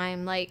that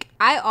time. Like,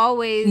 I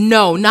always...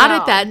 No, not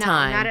at that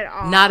time. Not at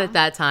all. Not at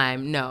that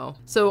time, no.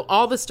 So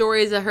all the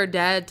stories that her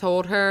dad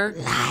told her...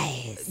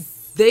 Lies.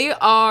 They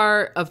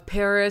are of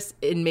Paris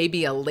in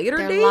maybe a later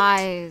date.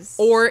 Lies.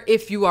 Or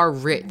if you are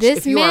rich.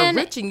 If you are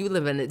rich and you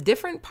live in a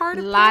different part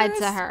of lied Paris.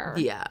 to her.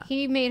 Yeah.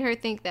 He made her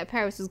think that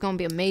Paris was going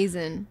to be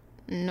amazing.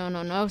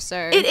 No,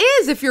 sir. It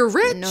is if you're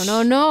rich.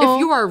 No. If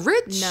you are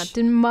rich. Not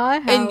in my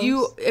house. And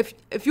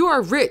if you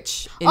are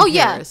rich in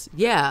Paris.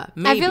 Yeah,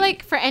 maybe. I feel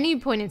like for any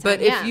point in time,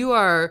 But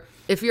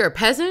if you're a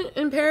peasant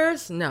in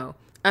Paris, no.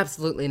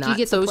 Absolutely not.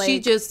 So she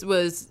just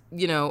was,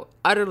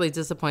 utterly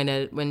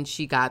disappointed when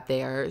she got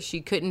there.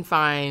 She couldn't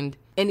find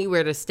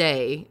anywhere to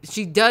stay.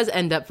 She does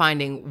end up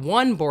finding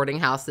one boarding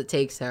house that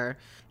takes her,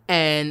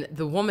 and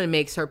the woman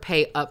makes her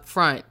pay up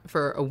front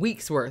for a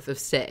week's worth of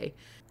stay.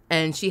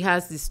 And she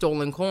has these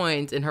stolen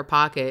coins in her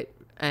pocket,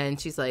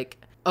 and she's like,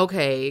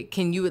 okay,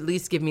 can you at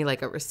least give me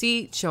like a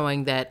receipt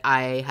showing that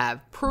I have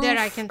proof that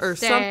I can or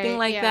stay, something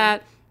like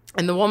that?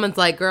 And the woman's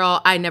like,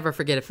 girl, I never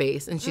forget a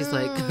face. And she's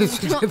like,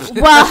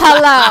 well,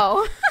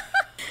 hello.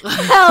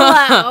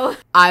 Hello.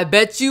 I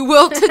bet you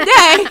will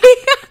today.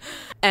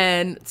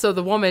 And so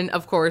the woman,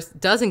 of course,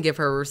 doesn't give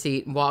her a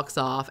receipt and walks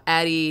off.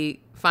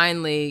 Addie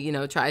finally,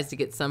 tries to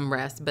get some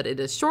rest, but it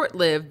is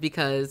short-lived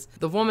because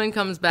the woman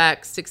comes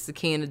back, sticks the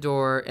key in the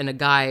door, and a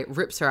guy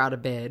rips her out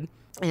of bed.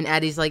 And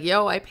Addie's like,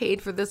 yo, I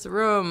paid for this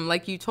room.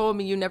 Like you told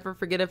me, you never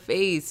forget a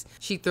face.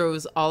 She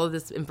throws all of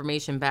this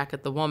information back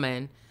at the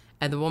woman.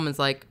 And the woman's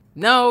like,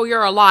 no,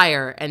 you're a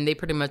liar. And they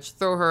pretty much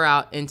throw her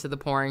out into the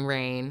pouring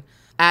rain.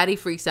 Addie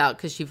freaks out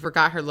because she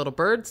forgot her little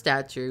bird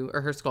statue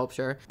or her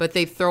sculpture, but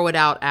they throw it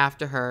out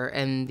after her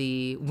and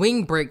the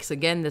wing breaks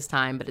again this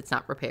time, but it's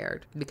not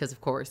repaired because,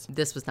 of course,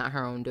 this was not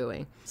her own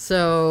doing.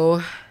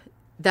 So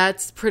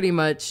that's pretty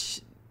much,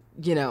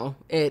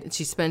 it.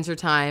 She spends her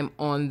time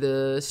on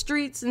the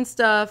streets and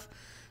stuff.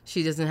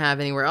 She doesn't have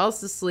anywhere else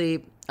to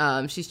sleep.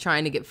 She's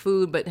trying to get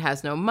food, but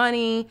has no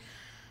money.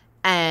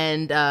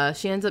 And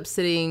she ends up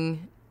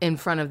sitting in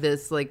front of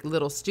this like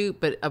little stoop,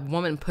 but a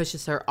woman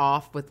pushes her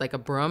off with like a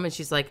broom, and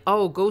she's like,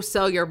 oh, go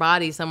sell your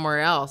body somewhere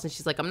else. And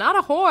she's like, I'm not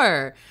a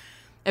whore.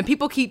 And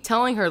people keep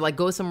telling her like,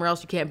 go somewhere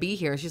else, you can't be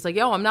here. And she's like,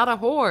 yo, I'm not a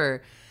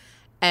whore.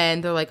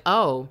 And they're like,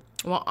 oh,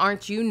 well,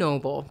 aren't you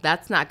noble?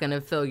 That's not gonna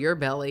fill your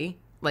belly,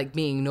 like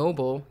being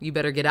noble. You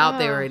better get out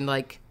there and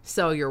like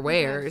sell your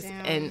wares.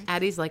 And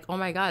Addie's like, oh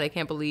my God, I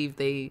can't believe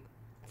they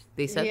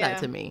said that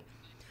to me.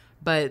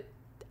 But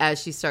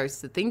as she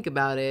starts to think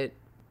about it,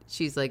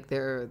 she's like,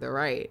 they're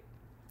right.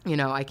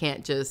 I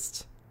can't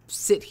just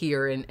sit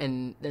here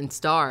and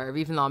starve,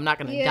 even though I'm not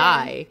going to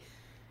die.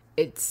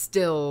 It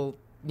still,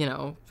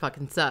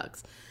 fucking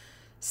sucks.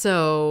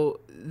 So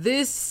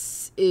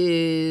this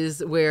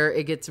is where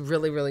it gets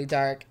really, really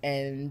dark.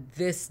 And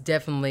this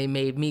definitely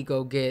made me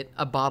go get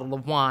a bottle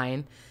of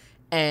wine.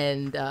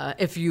 And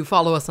if you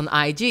follow us on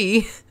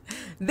IG,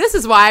 this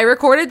is why I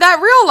recorded that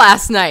reel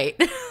last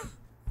night.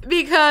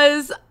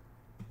 Because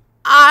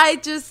I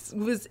just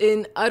was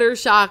in utter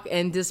shock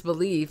and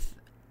disbelief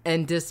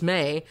and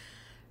dismay.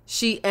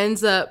 She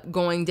ends up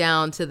going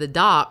down to the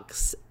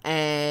docks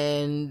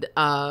and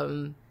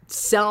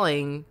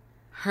selling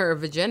her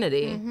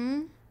virginity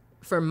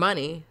for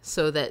money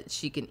so that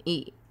she can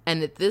eat.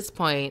 And at this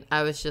point,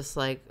 I was just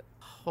like,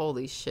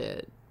 holy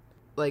shit.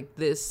 Like,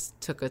 this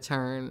took a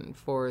turn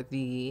for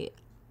the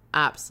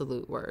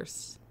absolute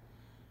worst.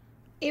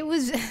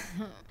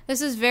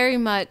 This was very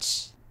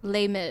much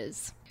Les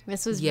Mis.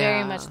 This was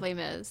very much Les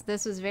Mis.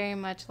 This was very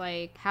much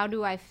like, how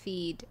do I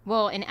feed?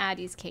 Well, in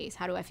Addie's case,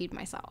 how do I feed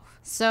myself?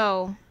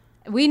 So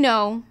we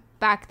know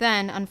back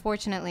then,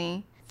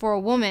 unfortunately, for a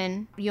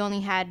woman, you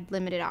only had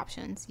limited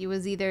options. You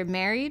was either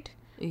married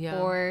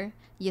or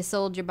you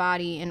sold your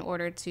body in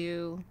order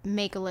to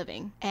make a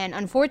living. And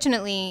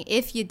unfortunately,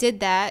 if you did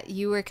that,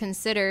 you were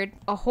considered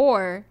a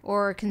whore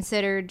or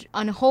considered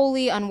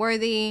unholy,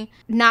 unworthy,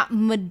 not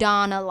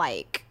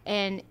Madonna-like.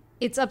 And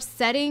it's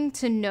upsetting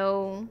to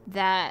know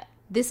that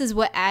this is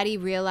what Addie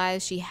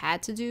realized she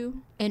had to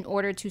do in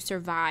order to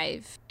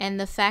survive. And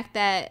the fact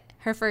that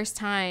her first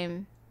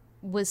time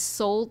was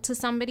sold to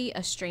somebody,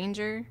 a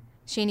stranger,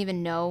 she didn't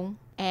even know,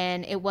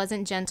 and it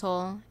wasn't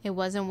gentle. It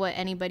wasn't what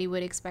anybody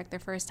would expect their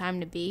first time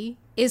to be.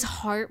 Is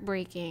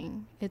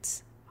heartbreaking.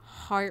 It's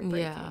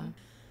heartbreaking.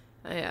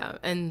 Yeah.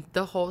 And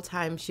the whole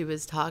time she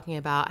was talking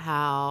about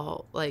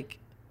how, like,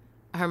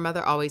 her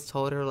mother always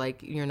told her,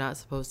 like, you're not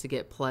supposed to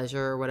get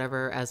pleasure or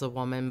whatever as a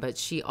woman, but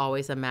she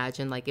always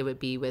imagined, like, it would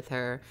be with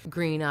her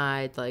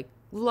green-eyed, like,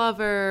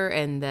 lover,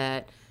 and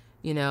that,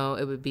 you know,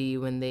 it would be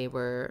when they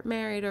were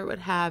married or what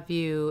have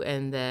you,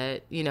 and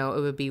that, you know,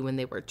 it would be when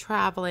they were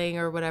traveling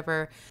or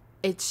whatever.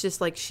 It's just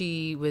like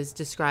she was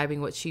describing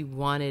what she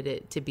wanted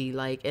it to be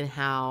like and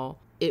how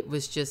it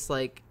was just,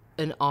 like,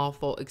 an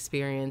awful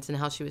experience and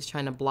how she was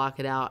trying to block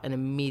it out, and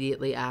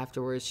immediately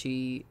afterwards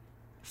she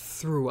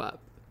threw up.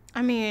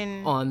 I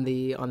mean, on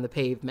the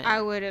pavement.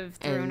 I would have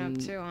thrown up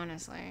too,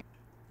 honestly.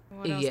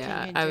 What else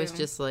can you do? I was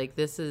just like,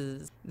 this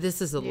is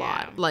a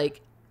lot. Like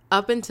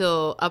up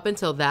until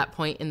that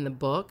point in the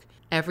book,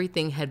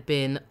 everything had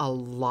been a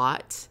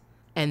lot,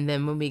 and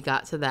then when we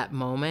got to that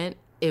moment,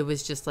 it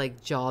was just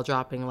like jaw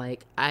dropping.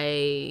 Like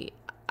I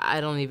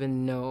don't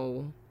even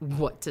know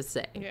what to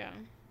say. Yeah.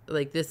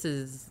 Like this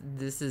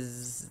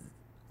is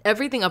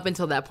everything up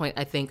until that point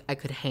I think I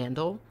could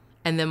handle.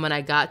 And then when I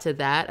got to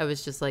that, I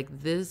was just like,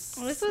 this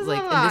is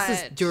like, and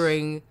this is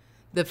during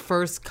the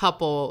first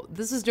couple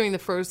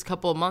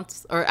of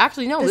months, or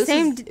actually, no, this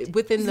is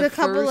within the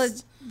couple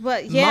first of,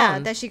 but yeah,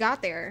 month. That she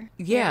got there.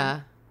 Yeah.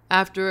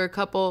 After a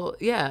couple.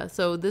 Yeah.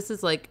 So this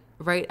is like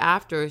right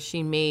after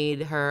she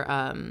made her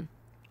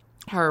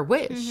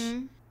wish.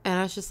 Mm-hmm. And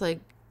I was just like,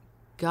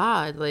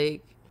 God,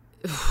 like,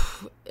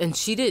 and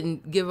she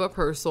didn't give up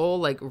her soul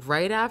like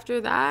right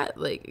after that.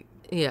 Like,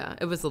 yeah,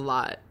 it was a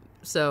lot.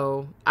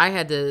 So I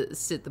had to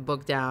sit the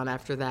book down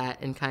after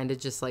that and kind of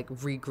just like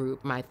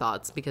regroup my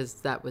thoughts, because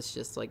that was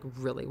just like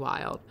really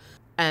wild.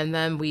 And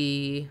then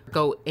we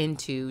go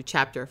into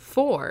chapter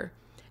 4,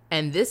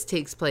 and this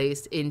takes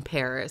place in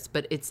Paris,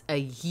 but it's a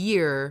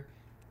year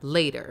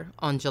later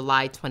on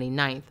July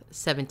 29th,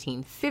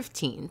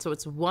 1715. So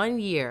it's 1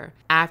 year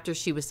after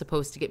she was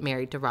supposed to get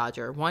married to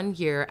Roger, 1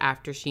 year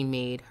after she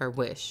made her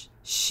wish.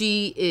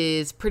 She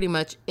is pretty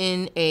much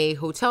in a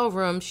hotel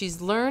room.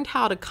 She's learned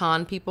how to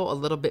con people a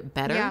little bit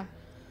better. Yeah.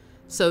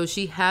 So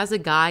she has a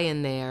guy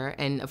in there,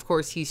 and of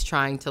course he's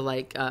trying to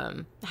like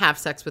have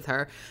sex with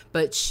her,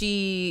 but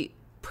she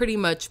pretty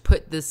much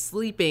put the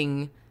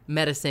sleeping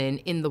medicine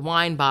in the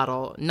wine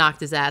bottle,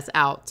 knocked his ass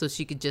out so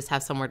she could just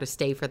have somewhere to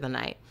stay for the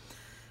night.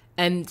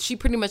 And she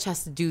pretty much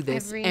has to do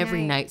this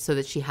every night so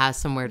that she has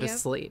somewhere to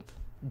sleep.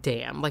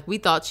 Damn. Like, we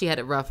thought she had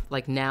it rough,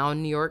 like, now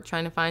in New York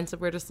trying to find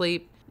somewhere to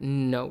sleep.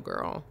 No,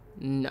 girl.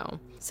 No.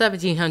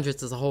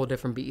 1700s is a whole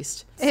different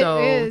beast. So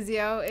it is,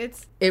 yo.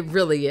 It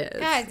really is.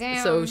 God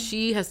damn. So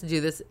she has to do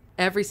this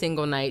every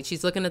single night.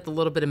 She's looking at the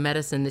little bit of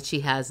medicine that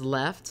she has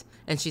left,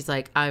 and she's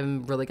like,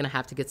 I'm really going to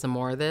have to get some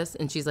more of this.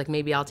 And she's like,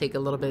 maybe I'll take a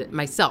little bit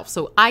myself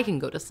so I can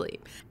go to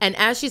sleep. And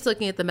as she's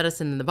looking at the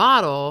medicine in the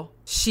bottle,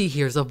 she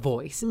hears a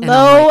voice.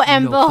 Lo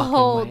and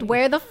behold,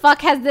 where the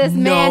fuck has this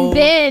man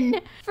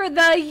been for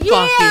the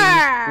year?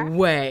 Fucking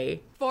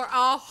way. For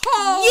a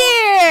whole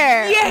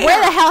year.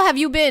 Where the hell have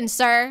you been,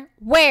 sir?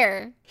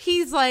 Where?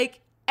 He's like,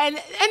 and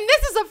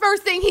this is the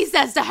first thing he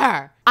says to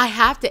her. I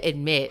have to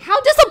admit, how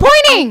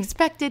disappointing. I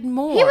expected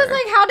more. He was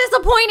like, how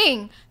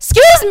disappointing.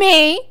 Excuse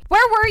me.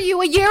 Where were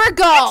you a year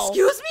ago?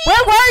 Excuse me?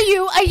 Where were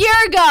you a year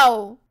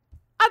ago?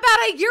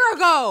 About a year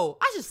ago.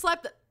 I just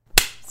slept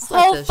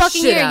whole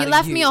fucking year. You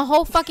left me a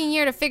whole fucking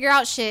year to figure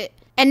out shit.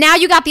 And now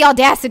you got the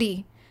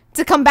audacity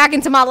to come back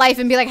into my life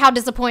and be like, how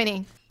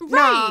disappointing.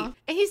 Right. Nah.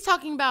 And he's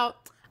talking about,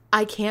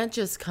 I can't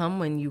just come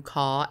when you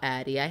call,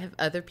 Addie. I have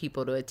other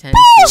people to attend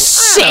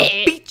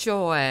to. Beat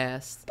your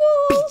ass.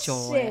 Beat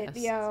your ass.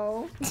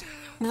 Yo.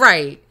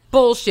 Right.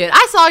 Bullshit.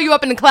 I saw you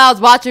up in the clouds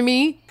watching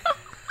me.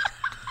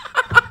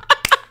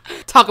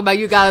 Talk about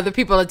you got other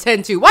people to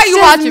attend to. Why are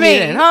you watching me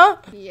then, huh?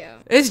 Yeah.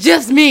 It's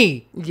just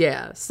me.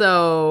 Yeah.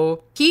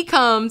 So he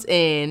comes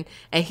in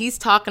and he's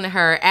talking to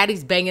her.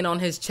 Addie's banging on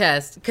his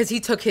chest because he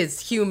took his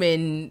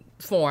human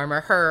form, or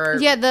her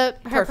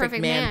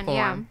perfect man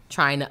form,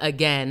 trying to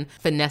again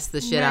finesse the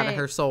shit out of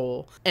her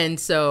soul. And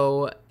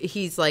so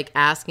he's like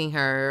asking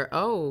her,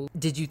 oh,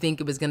 did you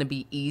think it was gonna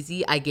be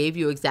easy? I gave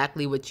you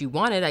exactly what you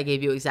wanted. I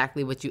gave you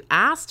exactly what you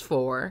asked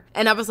for.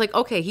 And I was like,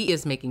 okay, he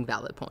is making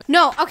valid points.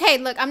 No, okay,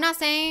 look, I'm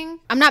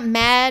not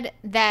mad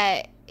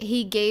that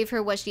he gave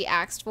her what she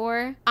asked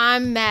for.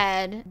 I'm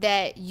mad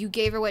that you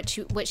gave her what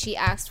she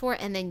asked for,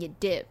 and then you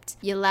dipped.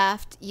 You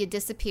left. You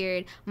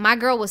disappeared. My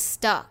girl was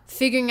stuck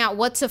figuring out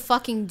what to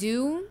fucking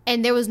do,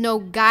 and there was no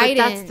guidance.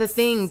 But that's the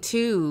thing,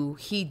 too.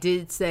 He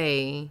did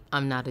say,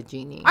 I'm not a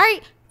genie. All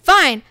right,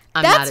 fine.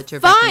 I'm That's not at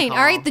your fine. All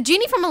right. The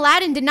genie from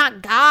Aladdin did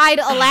not guide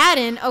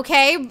Aladdin.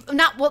 Okay.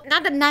 Not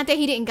that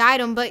he didn't guide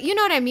him, but you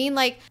know what I mean?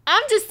 Like,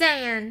 I'm just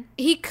saying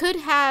he could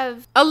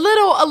have a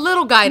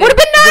little guidance. Would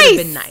have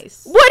been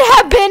nice. Would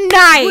have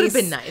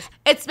been nice.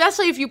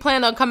 Especially if you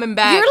plan on coming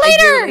back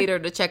a year later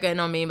to check in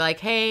on me. Like,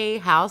 hey,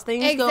 how's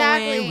things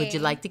going? Would you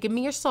like to give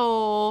me your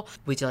soul?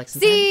 Would you like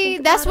some time to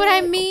think that's about what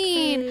it? I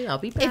mean. Okay, I'll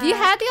be back. If you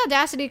had the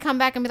audacity to come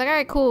back and be like, all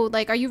right, cool.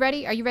 Like, are you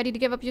ready? Are you ready to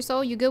give up your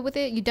soul? You good with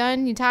it? You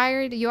done? You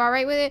tired? You all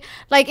right with it?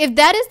 Like, if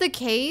that is the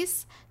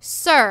case,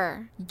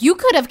 sir, you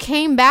could have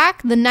came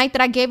back the night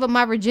that I gave up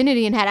my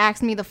virginity and had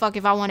asked me the fuck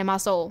if I wanted my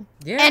soul.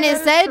 Yeah, and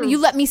instead, you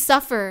let me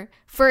suffer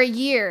for a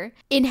year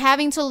in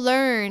having to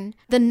learn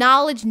the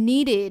knowledge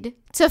needed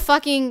to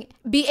fucking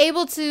be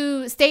able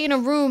to stay in a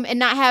room and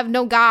not have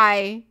no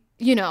guy,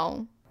 you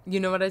know. You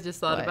know what I just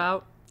thought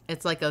about?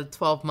 It's like a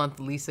 12-month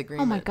lease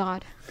agreement. Oh my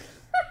God.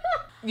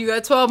 You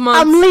got 12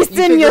 months. I'm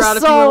leasing your soul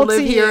if you want to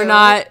live here you. Or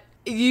not.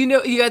 You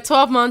know, you got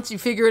 12 months. You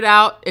figure it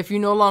out. If you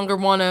no longer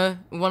want to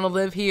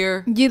live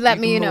here, you let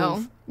me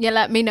know. You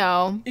let me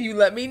know. You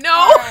let me know.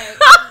 Right.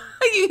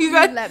 you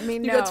let me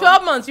know. You got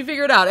 12 months. You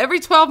figure it out. Every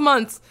 12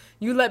 months,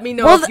 you let me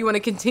know if you want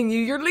to continue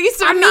your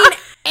lease or not.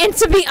 And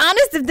to be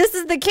honest, if this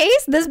is the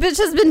case, this bitch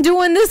has been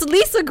doing this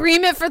lease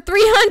agreement for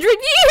 300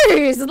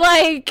 years.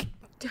 Like,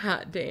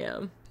 God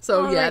damn.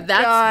 So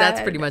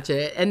that's pretty much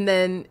it. And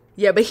then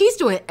but he's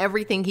doing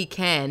everything he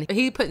can.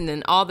 He putting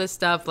in all this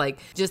stuff, like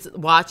just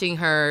watching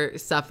her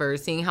suffer,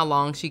 seeing how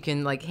long she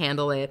can like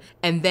handle it.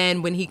 And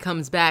then when he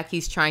comes back,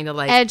 he's trying to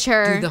like edge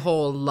her, do the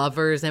whole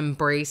lovers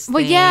embrace thing.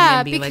 Well, yeah,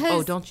 and be like,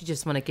 oh, don't you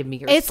just want to give me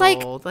your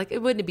soul? Like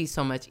it wouldn't be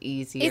so much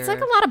easier. It's like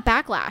a lot of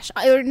backlash,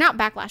 or not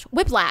backlash,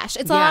 whiplash.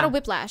 It's a lot of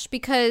whiplash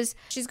because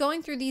she's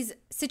going through these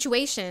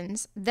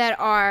situations that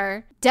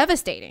are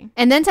devastating.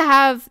 And then to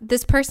have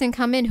this person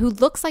come in who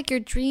looks like your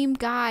dream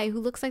guy, who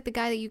looks like the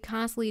guy that you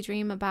constantly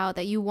dream about,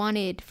 that you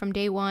wanted from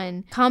day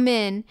one, come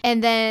in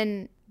and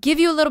then give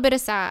you a little bit of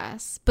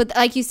sass, but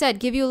like you said,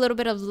 give you a little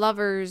bit of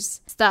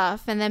lovers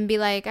stuff, and then be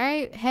like, all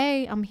right,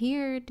 hey, I'm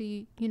here. Do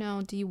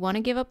you want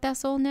to give up that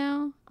soul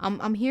now?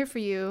 I'm here for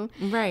you.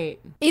 Right.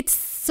 It's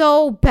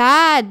so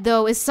bad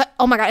though.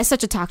 Oh my God, it's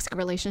such a toxic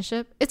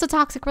relationship. It's a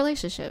toxic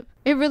relationship.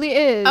 It really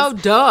is. Oh,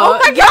 duh. Oh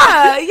my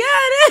God. Yeah,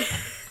 it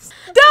is.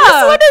 Duh.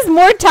 This one is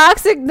more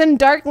toxic than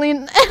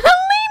Darkling.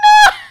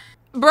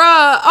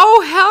 Bruh,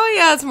 oh hell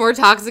yeah, it's more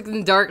toxic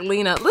than Dark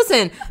Lena.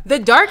 Listen, the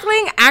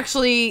Darkling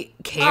actually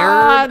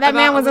cared. That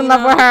man was in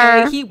love with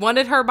her. Okay? He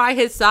wanted her by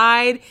his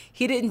side.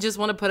 He didn't just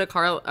want to put a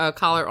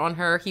collar on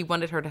her. He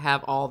wanted her to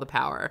have all the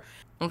power.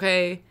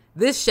 Okay?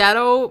 This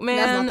Shadow man,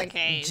 that's not the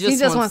case. He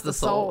just wants the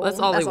soul. That's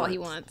all he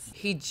wants.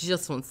 He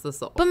just wants the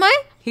soul. But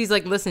he's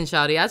like, listen,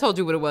 Shawty, I told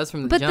you what it was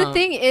from the jump. But the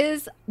thing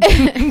is, my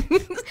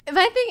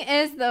thing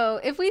is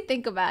though, if we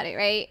think about it,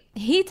 right?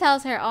 He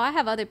tells her, oh, I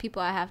have other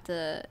people I have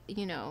to,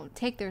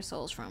 take their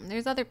souls from.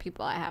 There's other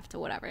people I have to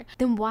whatever.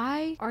 Then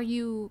why are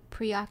you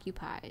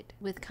preoccupied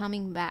with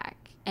coming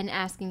back and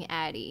asking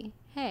Addie,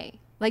 hey,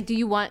 like, do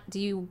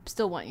you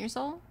still want your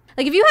soul?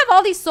 Like, if you have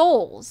all these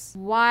souls,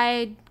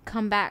 why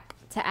come back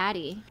to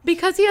Addie?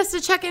 Because he has to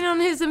check in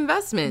on his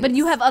investments. But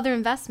you have other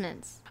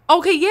investments.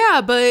 Okay, yeah,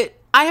 but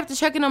I have to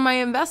check in on my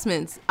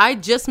investments. I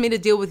just made a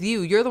deal with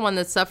you. You're the one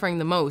that's suffering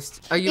the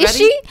most. Are you ready?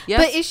 She? Yes?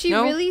 But is she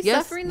really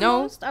suffering the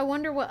most? I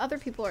wonder what other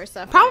people are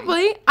suffering.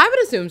 Probably. I would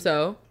assume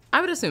so.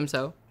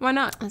 Why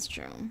not? That's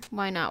true.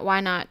 Why not?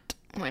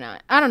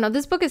 I don't know.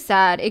 This book is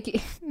sad.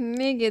 It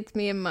gets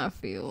me in my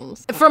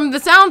feels. From the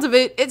sounds of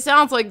it, it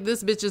sounds like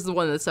this bitch is the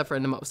one that's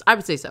suffering the most. I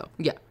would say so.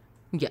 Yeah.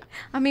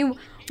 I mean,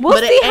 we'll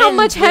see how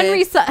much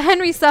Henry's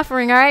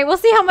suffering, all right? We'll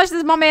see how much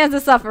my man's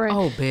is suffering.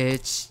 Oh,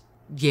 bitch.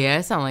 Yeah,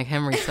 it sounds like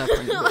Henry's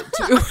suffering a bit,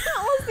 too.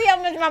 We'll see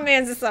how much my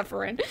man's is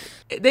suffering.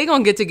 They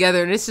gonna get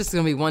together, and it's just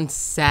gonna be one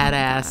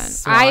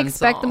sad-ass I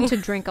expect them to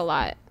drink a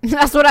lot.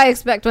 That's what I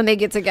expect when they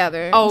get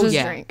together. Oh, just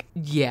yeah. drink.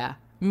 Yeah,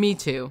 me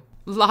too.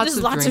 Lots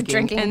of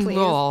drinking, and please.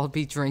 we'll all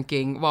be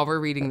drinking while we're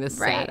reading this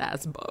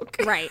sad-ass book.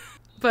 Right.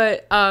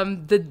 But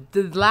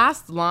the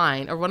last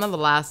line, or one of the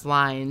last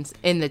lines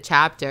in the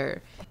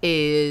chapter,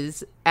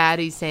 is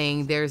Addie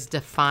saying there's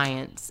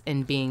defiance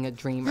in being a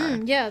dreamer.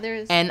 Yeah, there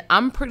is. And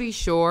I'm pretty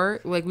sure,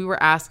 like we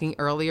were asking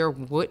earlier,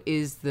 what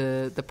is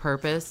the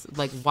purpose?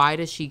 Like, why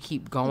does she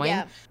keep going?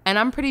 Yeah. And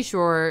I'm pretty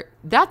sure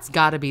that's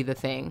got to be the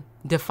thing.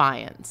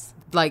 Defiance.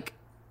 Like,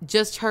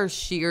 just her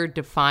sheer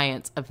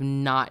defiance of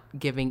not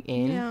giving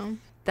in. Yeah.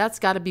 That's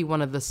got to be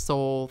one of the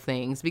soul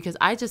things, because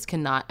I just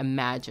cannot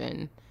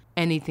imagine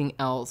anything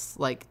else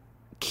like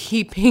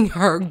keeping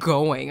her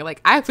going.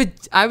 Like I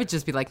would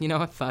just be like, you know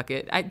what, fuck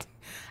it. I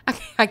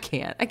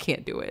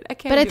can't do it.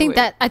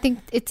 But I think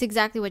it's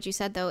exactly what you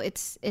said though.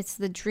 It's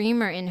the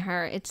dreamer in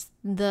her. It's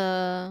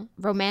the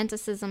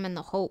romanticism and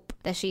the hope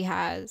that she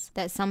has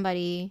that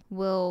somebody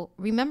will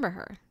remember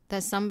her.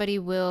 That somebody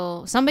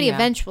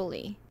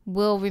eventually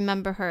will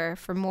remember her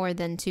for more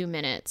than 2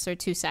 minutes or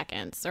 2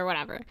 seconds or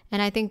whatever.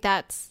 And I think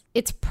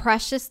it's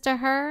precious to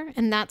her,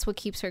 and that's what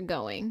keeps her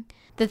going.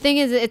 The thing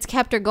is, it's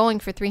kept her going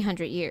for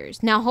 300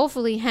 years. Now,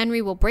 hopefully,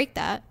 Henry will break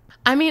that.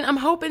 I mean, I'm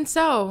hoping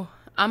so.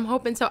 I'm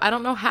hoping so. I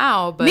don't know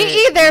how, but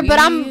me either. But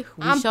I'm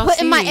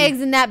putting my see.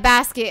 eggs in that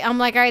basket. I'm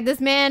like, all right, this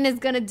man is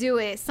gonna do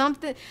it.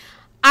 Something.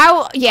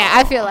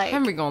 I feel like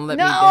Henry gonna let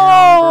me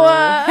down,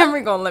 bro.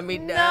 Henry gonna let me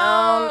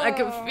down. No. I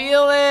can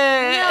feel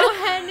it. No,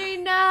 Henry,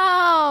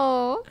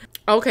 no.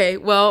 Okay,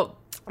 well,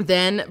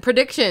 then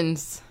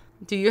predictions.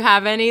 Do you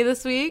have any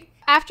this week?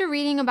 After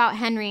reading about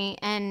Henry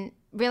and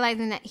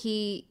realizing that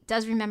he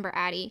does remember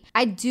Addie,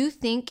 I do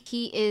think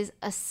he is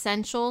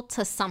essential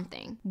to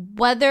something.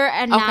 Whether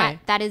or not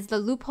that is the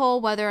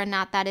loophole, whether or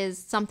not that is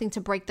something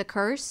to break the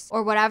curse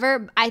or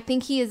whatever, I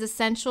think he is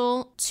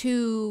essential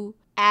to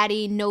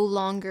Addie no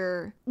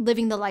longer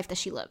living the life that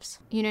she lives.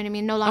 You know what I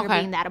mean? No longer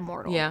being that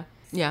immortal. Yeah.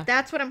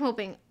 That's what I'm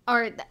hoping.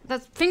 Or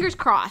that's fingers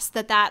crossed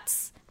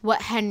that's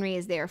what Henry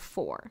is there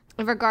for.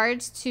 In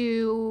regards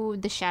to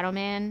the Shadow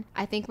Man,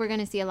 I think we're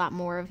going to see a lot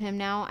more of him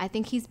now. I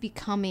think he's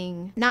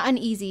becoming not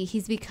uneasy.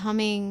 He's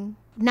becoming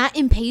not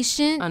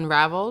impatient.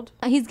 Unraveled.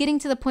 He's getting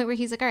to the point where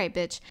he's like, all right,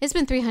 bitch, it's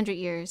been 300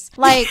 years.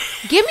 Like,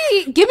 give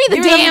me the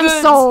damn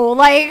soul.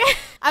 Like,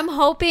 I'm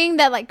hoping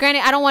that, like,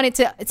 granted, I don't want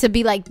it to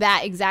be like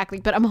that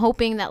exactly, but I'm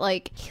hoping that,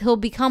 like, he'll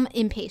become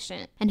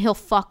impatient and he'll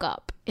fuck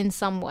up in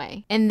some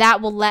way, and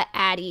that will let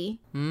Addie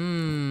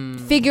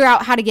figure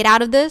out how to get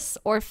out of this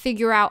or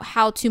figure out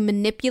how to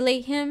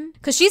manipulate him,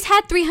 because she's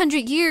had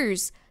 300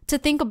 years to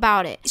think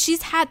about it.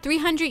 She's had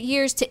 300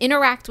 years to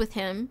interact with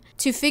him,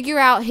 to figure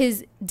out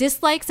his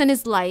dislikes and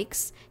his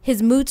likes,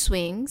 his mood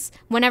swings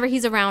whenever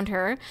he's around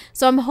her.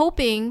 So I'm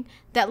hoping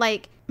that,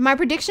 like, my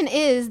prediction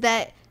is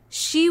that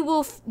she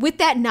will, with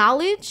that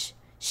knowledge,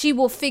 she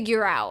will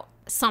figure out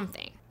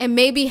something, and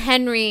maybe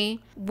Henry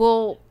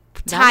will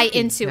tie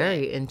into it.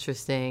 Very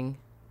interesting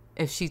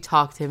if she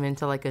talked him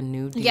into like a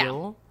new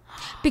deal. Yeah.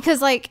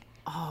 Because, like,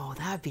 oh,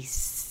 that'd be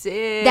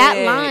sick.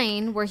 That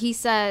line where he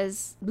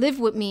says, live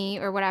with me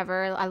or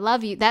whatever, I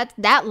love you.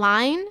 That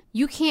line,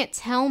 you can't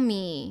tell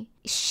me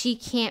she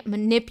can't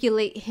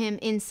manipulate him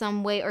in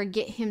some way or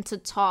get him to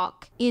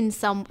talk in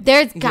some.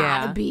 There's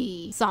gotta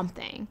be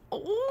something.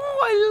 Oh,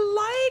 I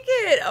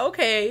like it.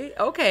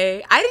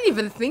 Okay. I didn't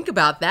even think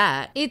about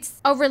that.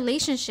 It's a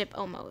relationship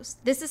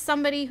almost. This is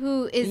somebody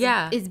who is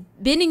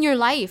been in your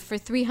life for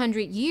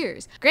 300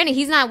 years. Granted,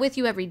 he's not with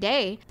you every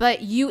day,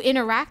 but you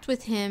interact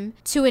with him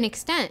to an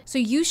extent. So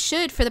you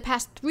should, for the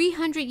past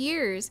 300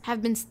 years,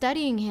 have been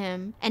studying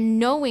him and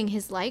knowing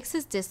his likes,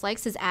 his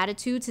dislikes, his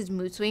attitudes, his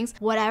mood swings,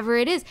 whatever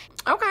it is.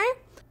 Okay.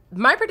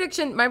 My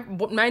prediction,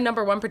 my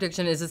number one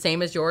prediction is the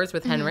same as yours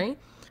with Henry.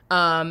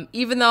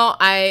 Even though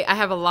I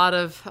have a lot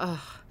of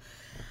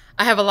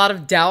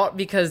doubt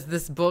because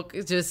this book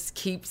just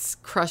keeps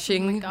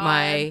crushing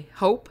my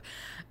hope.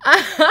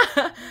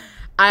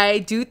 I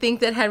do think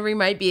that Henry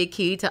might be a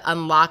key to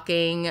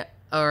unlocking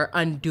or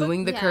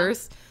undoing the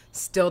curse.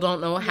 Still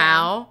don't know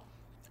how.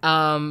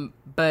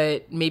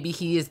 But maybe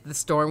he is the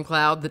storm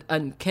cloud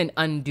that can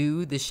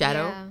undo the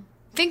shadow. Yeah.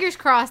 Fingers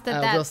crossed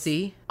that we'll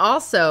see.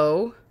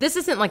 Also, this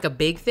isn't like a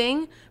big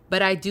thing,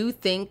 but I do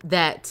think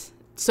that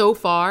so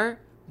far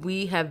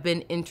we have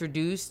been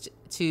introduced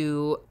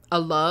to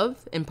a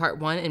love in part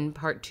 1 and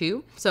part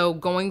 2. So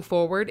going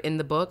forward in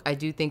the book, I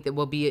do think that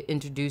we'll be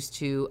introduced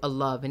to a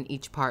love in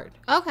each part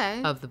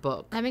of the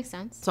book. That makes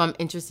sense. So I'm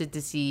interested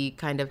to see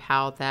kind of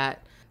how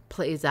that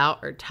plays out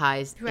or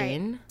ties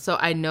in. So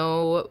I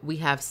know we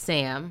have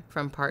Sam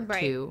from part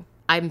 2.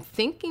 I'm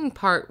thinking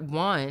part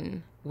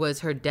 1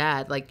 was her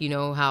dad. Like, you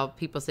know how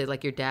people say,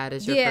 like, your dad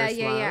is your first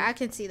love? Yeah, I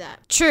can see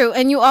that. True.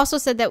 And you also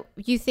said that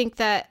you think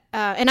that,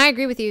 and I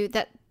agree with you,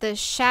 that the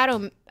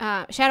Shadow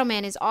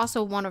Man is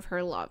also one of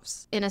her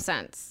loves, in a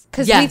sense.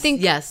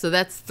 Yes. So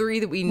that's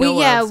 3 that we know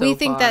of so we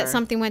think far. that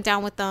something went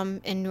down with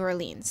them in New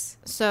Orleans.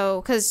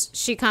 So, because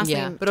she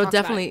constantly but it'll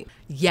definitely,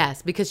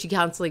 because she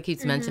constantly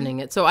keeps mentioning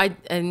it. So I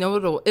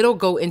know it'll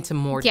go into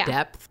more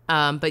depth.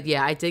 But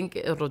yeah, I think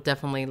it'll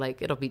definitely,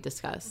 like, it'll be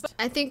discussed.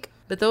 I think.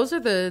 But those are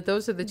the 2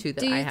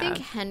 that I have. Do you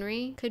think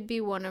Henry could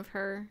be one of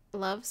her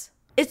loves?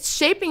 It's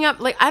shaping up.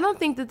 Like, I don't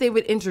think that they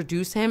would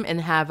introduce him and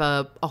have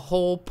a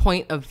whole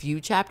point of view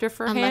chapter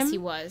for him. Unless he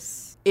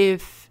was.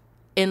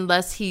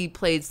 Unless he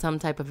played some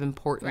type of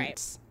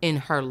importance in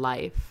her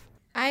life.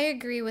 I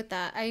agree with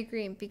that. I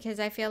agree. Because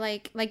I feel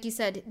like you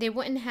said, they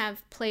wouldn't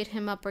have played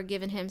him up or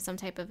given him some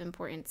type of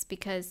importance.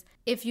 Because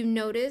if you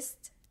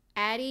noticed,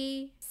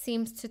 Addie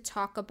seems to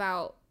talk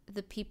about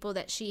the people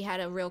that she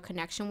had a real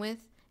connection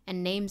with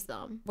and names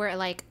them, where,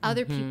 like,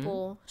 other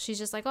people, she's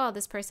just like, oh,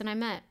 this person I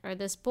met, or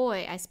this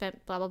boy I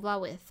spent blah blah blah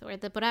with, or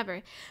the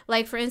whatever.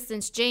 Like, for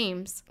instance,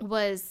 James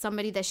was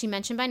somebody that she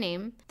mentioned by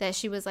name, that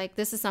she was like,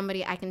 this is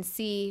somebody I can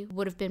see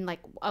would have been like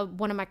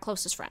one of my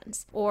closest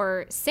friends.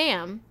 Or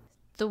Sam,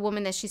 the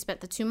woman that she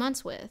spent the 2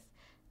 months with,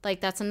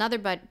 like, that's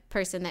another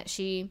person that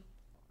she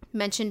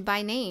mentioned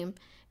by name,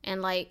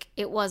 and, like,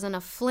 it wasn't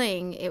a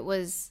fling, it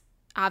was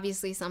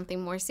obviously something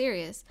more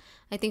serious.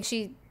 I think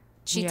she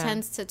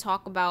tends to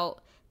talk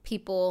about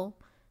people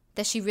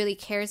that she really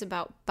cares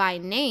about by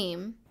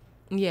name.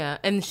 Yeah,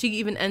 and she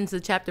even ends the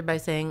chapter by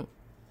saying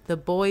the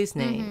boy's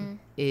name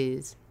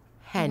is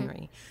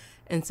Henry.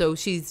 And so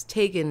she's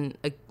taken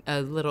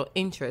a little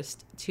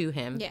interest to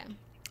him. Yeah.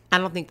 I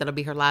don't think that'll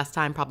be her last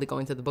time probably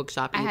going to the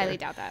bookshop either. I highly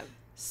doubt that.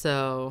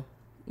 So,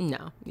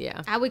 no,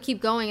 yeah. I would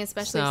keep going,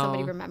 especially if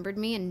somebody remembered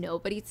me, and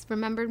nobody's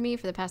remembered me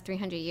for the past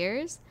 300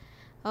 years.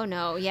 Oh,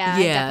 no. Yeah,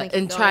 yeah,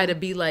 and try to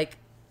be like,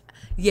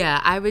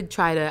 yeah, I would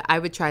try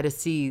to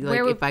see, like,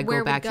 if I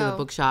go back to the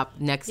bookshop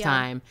next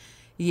time.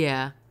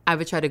 Yeah, I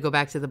would try to go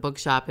back to the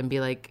bookshop and be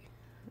like,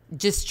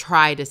 just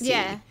try to see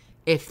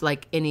if,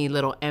 like, any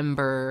little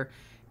ember,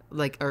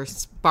 like, or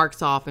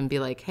sparks off and be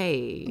like,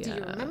 hey. Do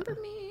you remember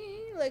me?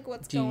 Like,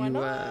 what's going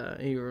on?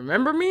 You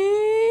remember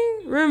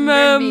me?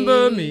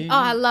 Remember me. Oh,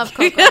 I love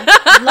Coco.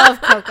 Love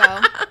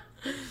Coco.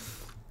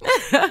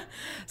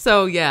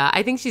 So, yeah,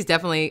 I think she's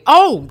definitely...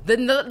 Oh,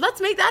 then let's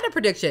make that a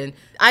prediction.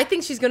 I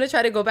think she's going to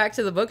try to go back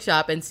to the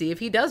bookshop and see if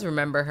he does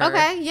remember her.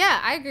 Okay,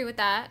 yeah, I agree with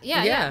that.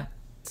 Yeah.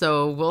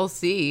 So we'll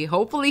see.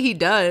 Hopefully he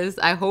does.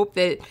 I hope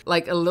that,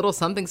 like, a little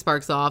something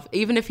sparks off.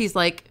 Even if he's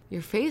like,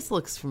 your face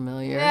looks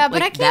familiar. Yeah, but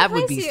like, I can't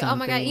place you. Oh,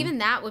 my God, even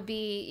that would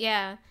be...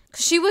 Yeah.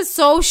 She was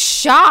so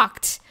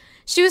shocked.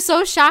 She was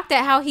so shocked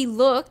at how he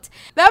looked.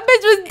 That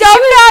bitch was dumbed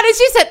out, and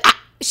she said,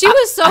 she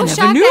was so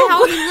shocked at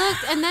how he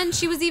looked, and then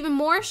she was even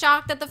more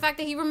shocked at the fact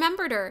that he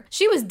remembered her.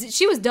 She was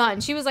done.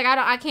 She was like,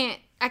 I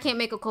can't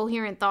make a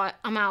coherent thought.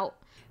 I'm out.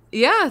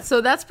 Yeah, so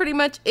that's pretty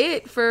much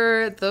it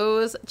for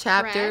those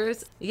chapters.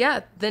 Correct. Yeah,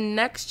 the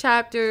next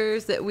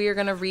chapters that we are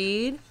going to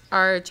read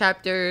are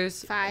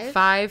chapters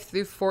 5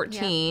 through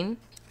 14. Yep.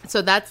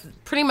 So that's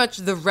pretty much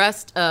the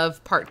rest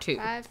of part 2.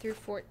 5 through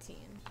 14.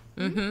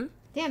 Mm-hmm.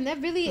 Damn,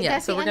 that really... Yeah,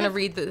 so we're going to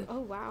read the... Oh,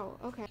 wow.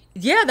 Okay.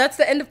 Yeah, that's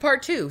the end of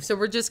part 2. So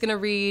we're just going to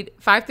read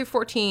 5 through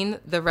 14,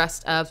 the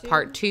rest of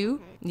part 2.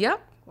 Okay.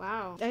 Yep.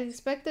 Wow. I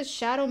expect the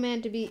Shadow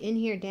Man to be in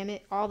here, damn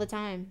it, all the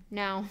time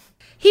now.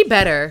 He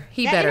better.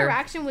 That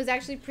interaction was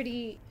actually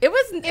pretty... It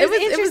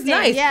was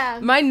nice. Yeah.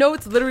 My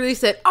notes literally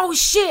said, oh,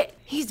 shit,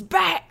 he's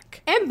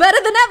back. And better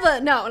than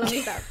ever. No, let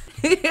me stop.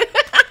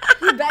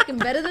 He's back and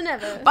better than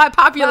ever. By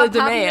popular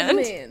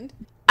demand.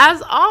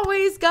 As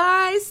always,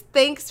 guys,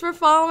 thanks for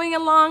following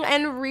along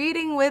and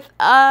reading with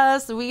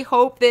us. We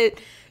hope that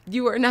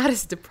you are not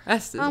as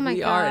depressed as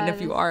we are. And if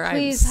you are,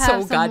 I'm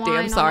so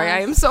goddamn sorry.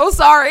 I am so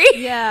sorry.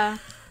 Yeah.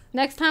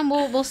 Next time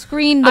we'll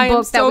screen the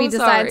book that we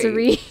decide to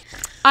read.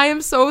 I am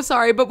so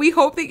sorry, but we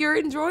hope that you're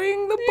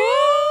enjoying the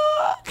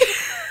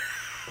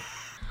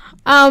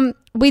book.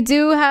 We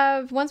do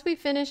have, once we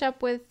finish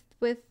up with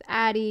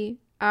Addie,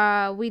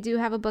 we do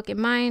have a book in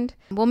mind.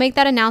 We'll make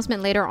that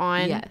announcement later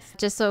on. Yes.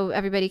 Just so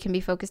everybody can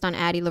be focused on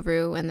Addie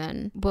LaRue, and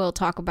then we'll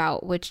talk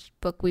about which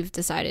book we've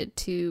decided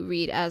to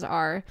read as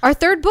our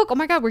third book. Oh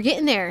my God, we're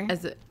getting there.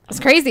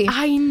 It's crazy.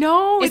 I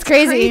know. It's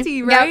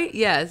crazy, right? Yep.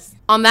 Yes.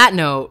 On that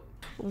note,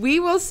 we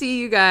will see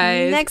you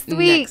guys next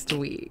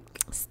week.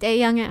 Stay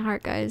young at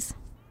heart, guys.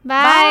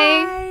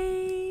 Bye.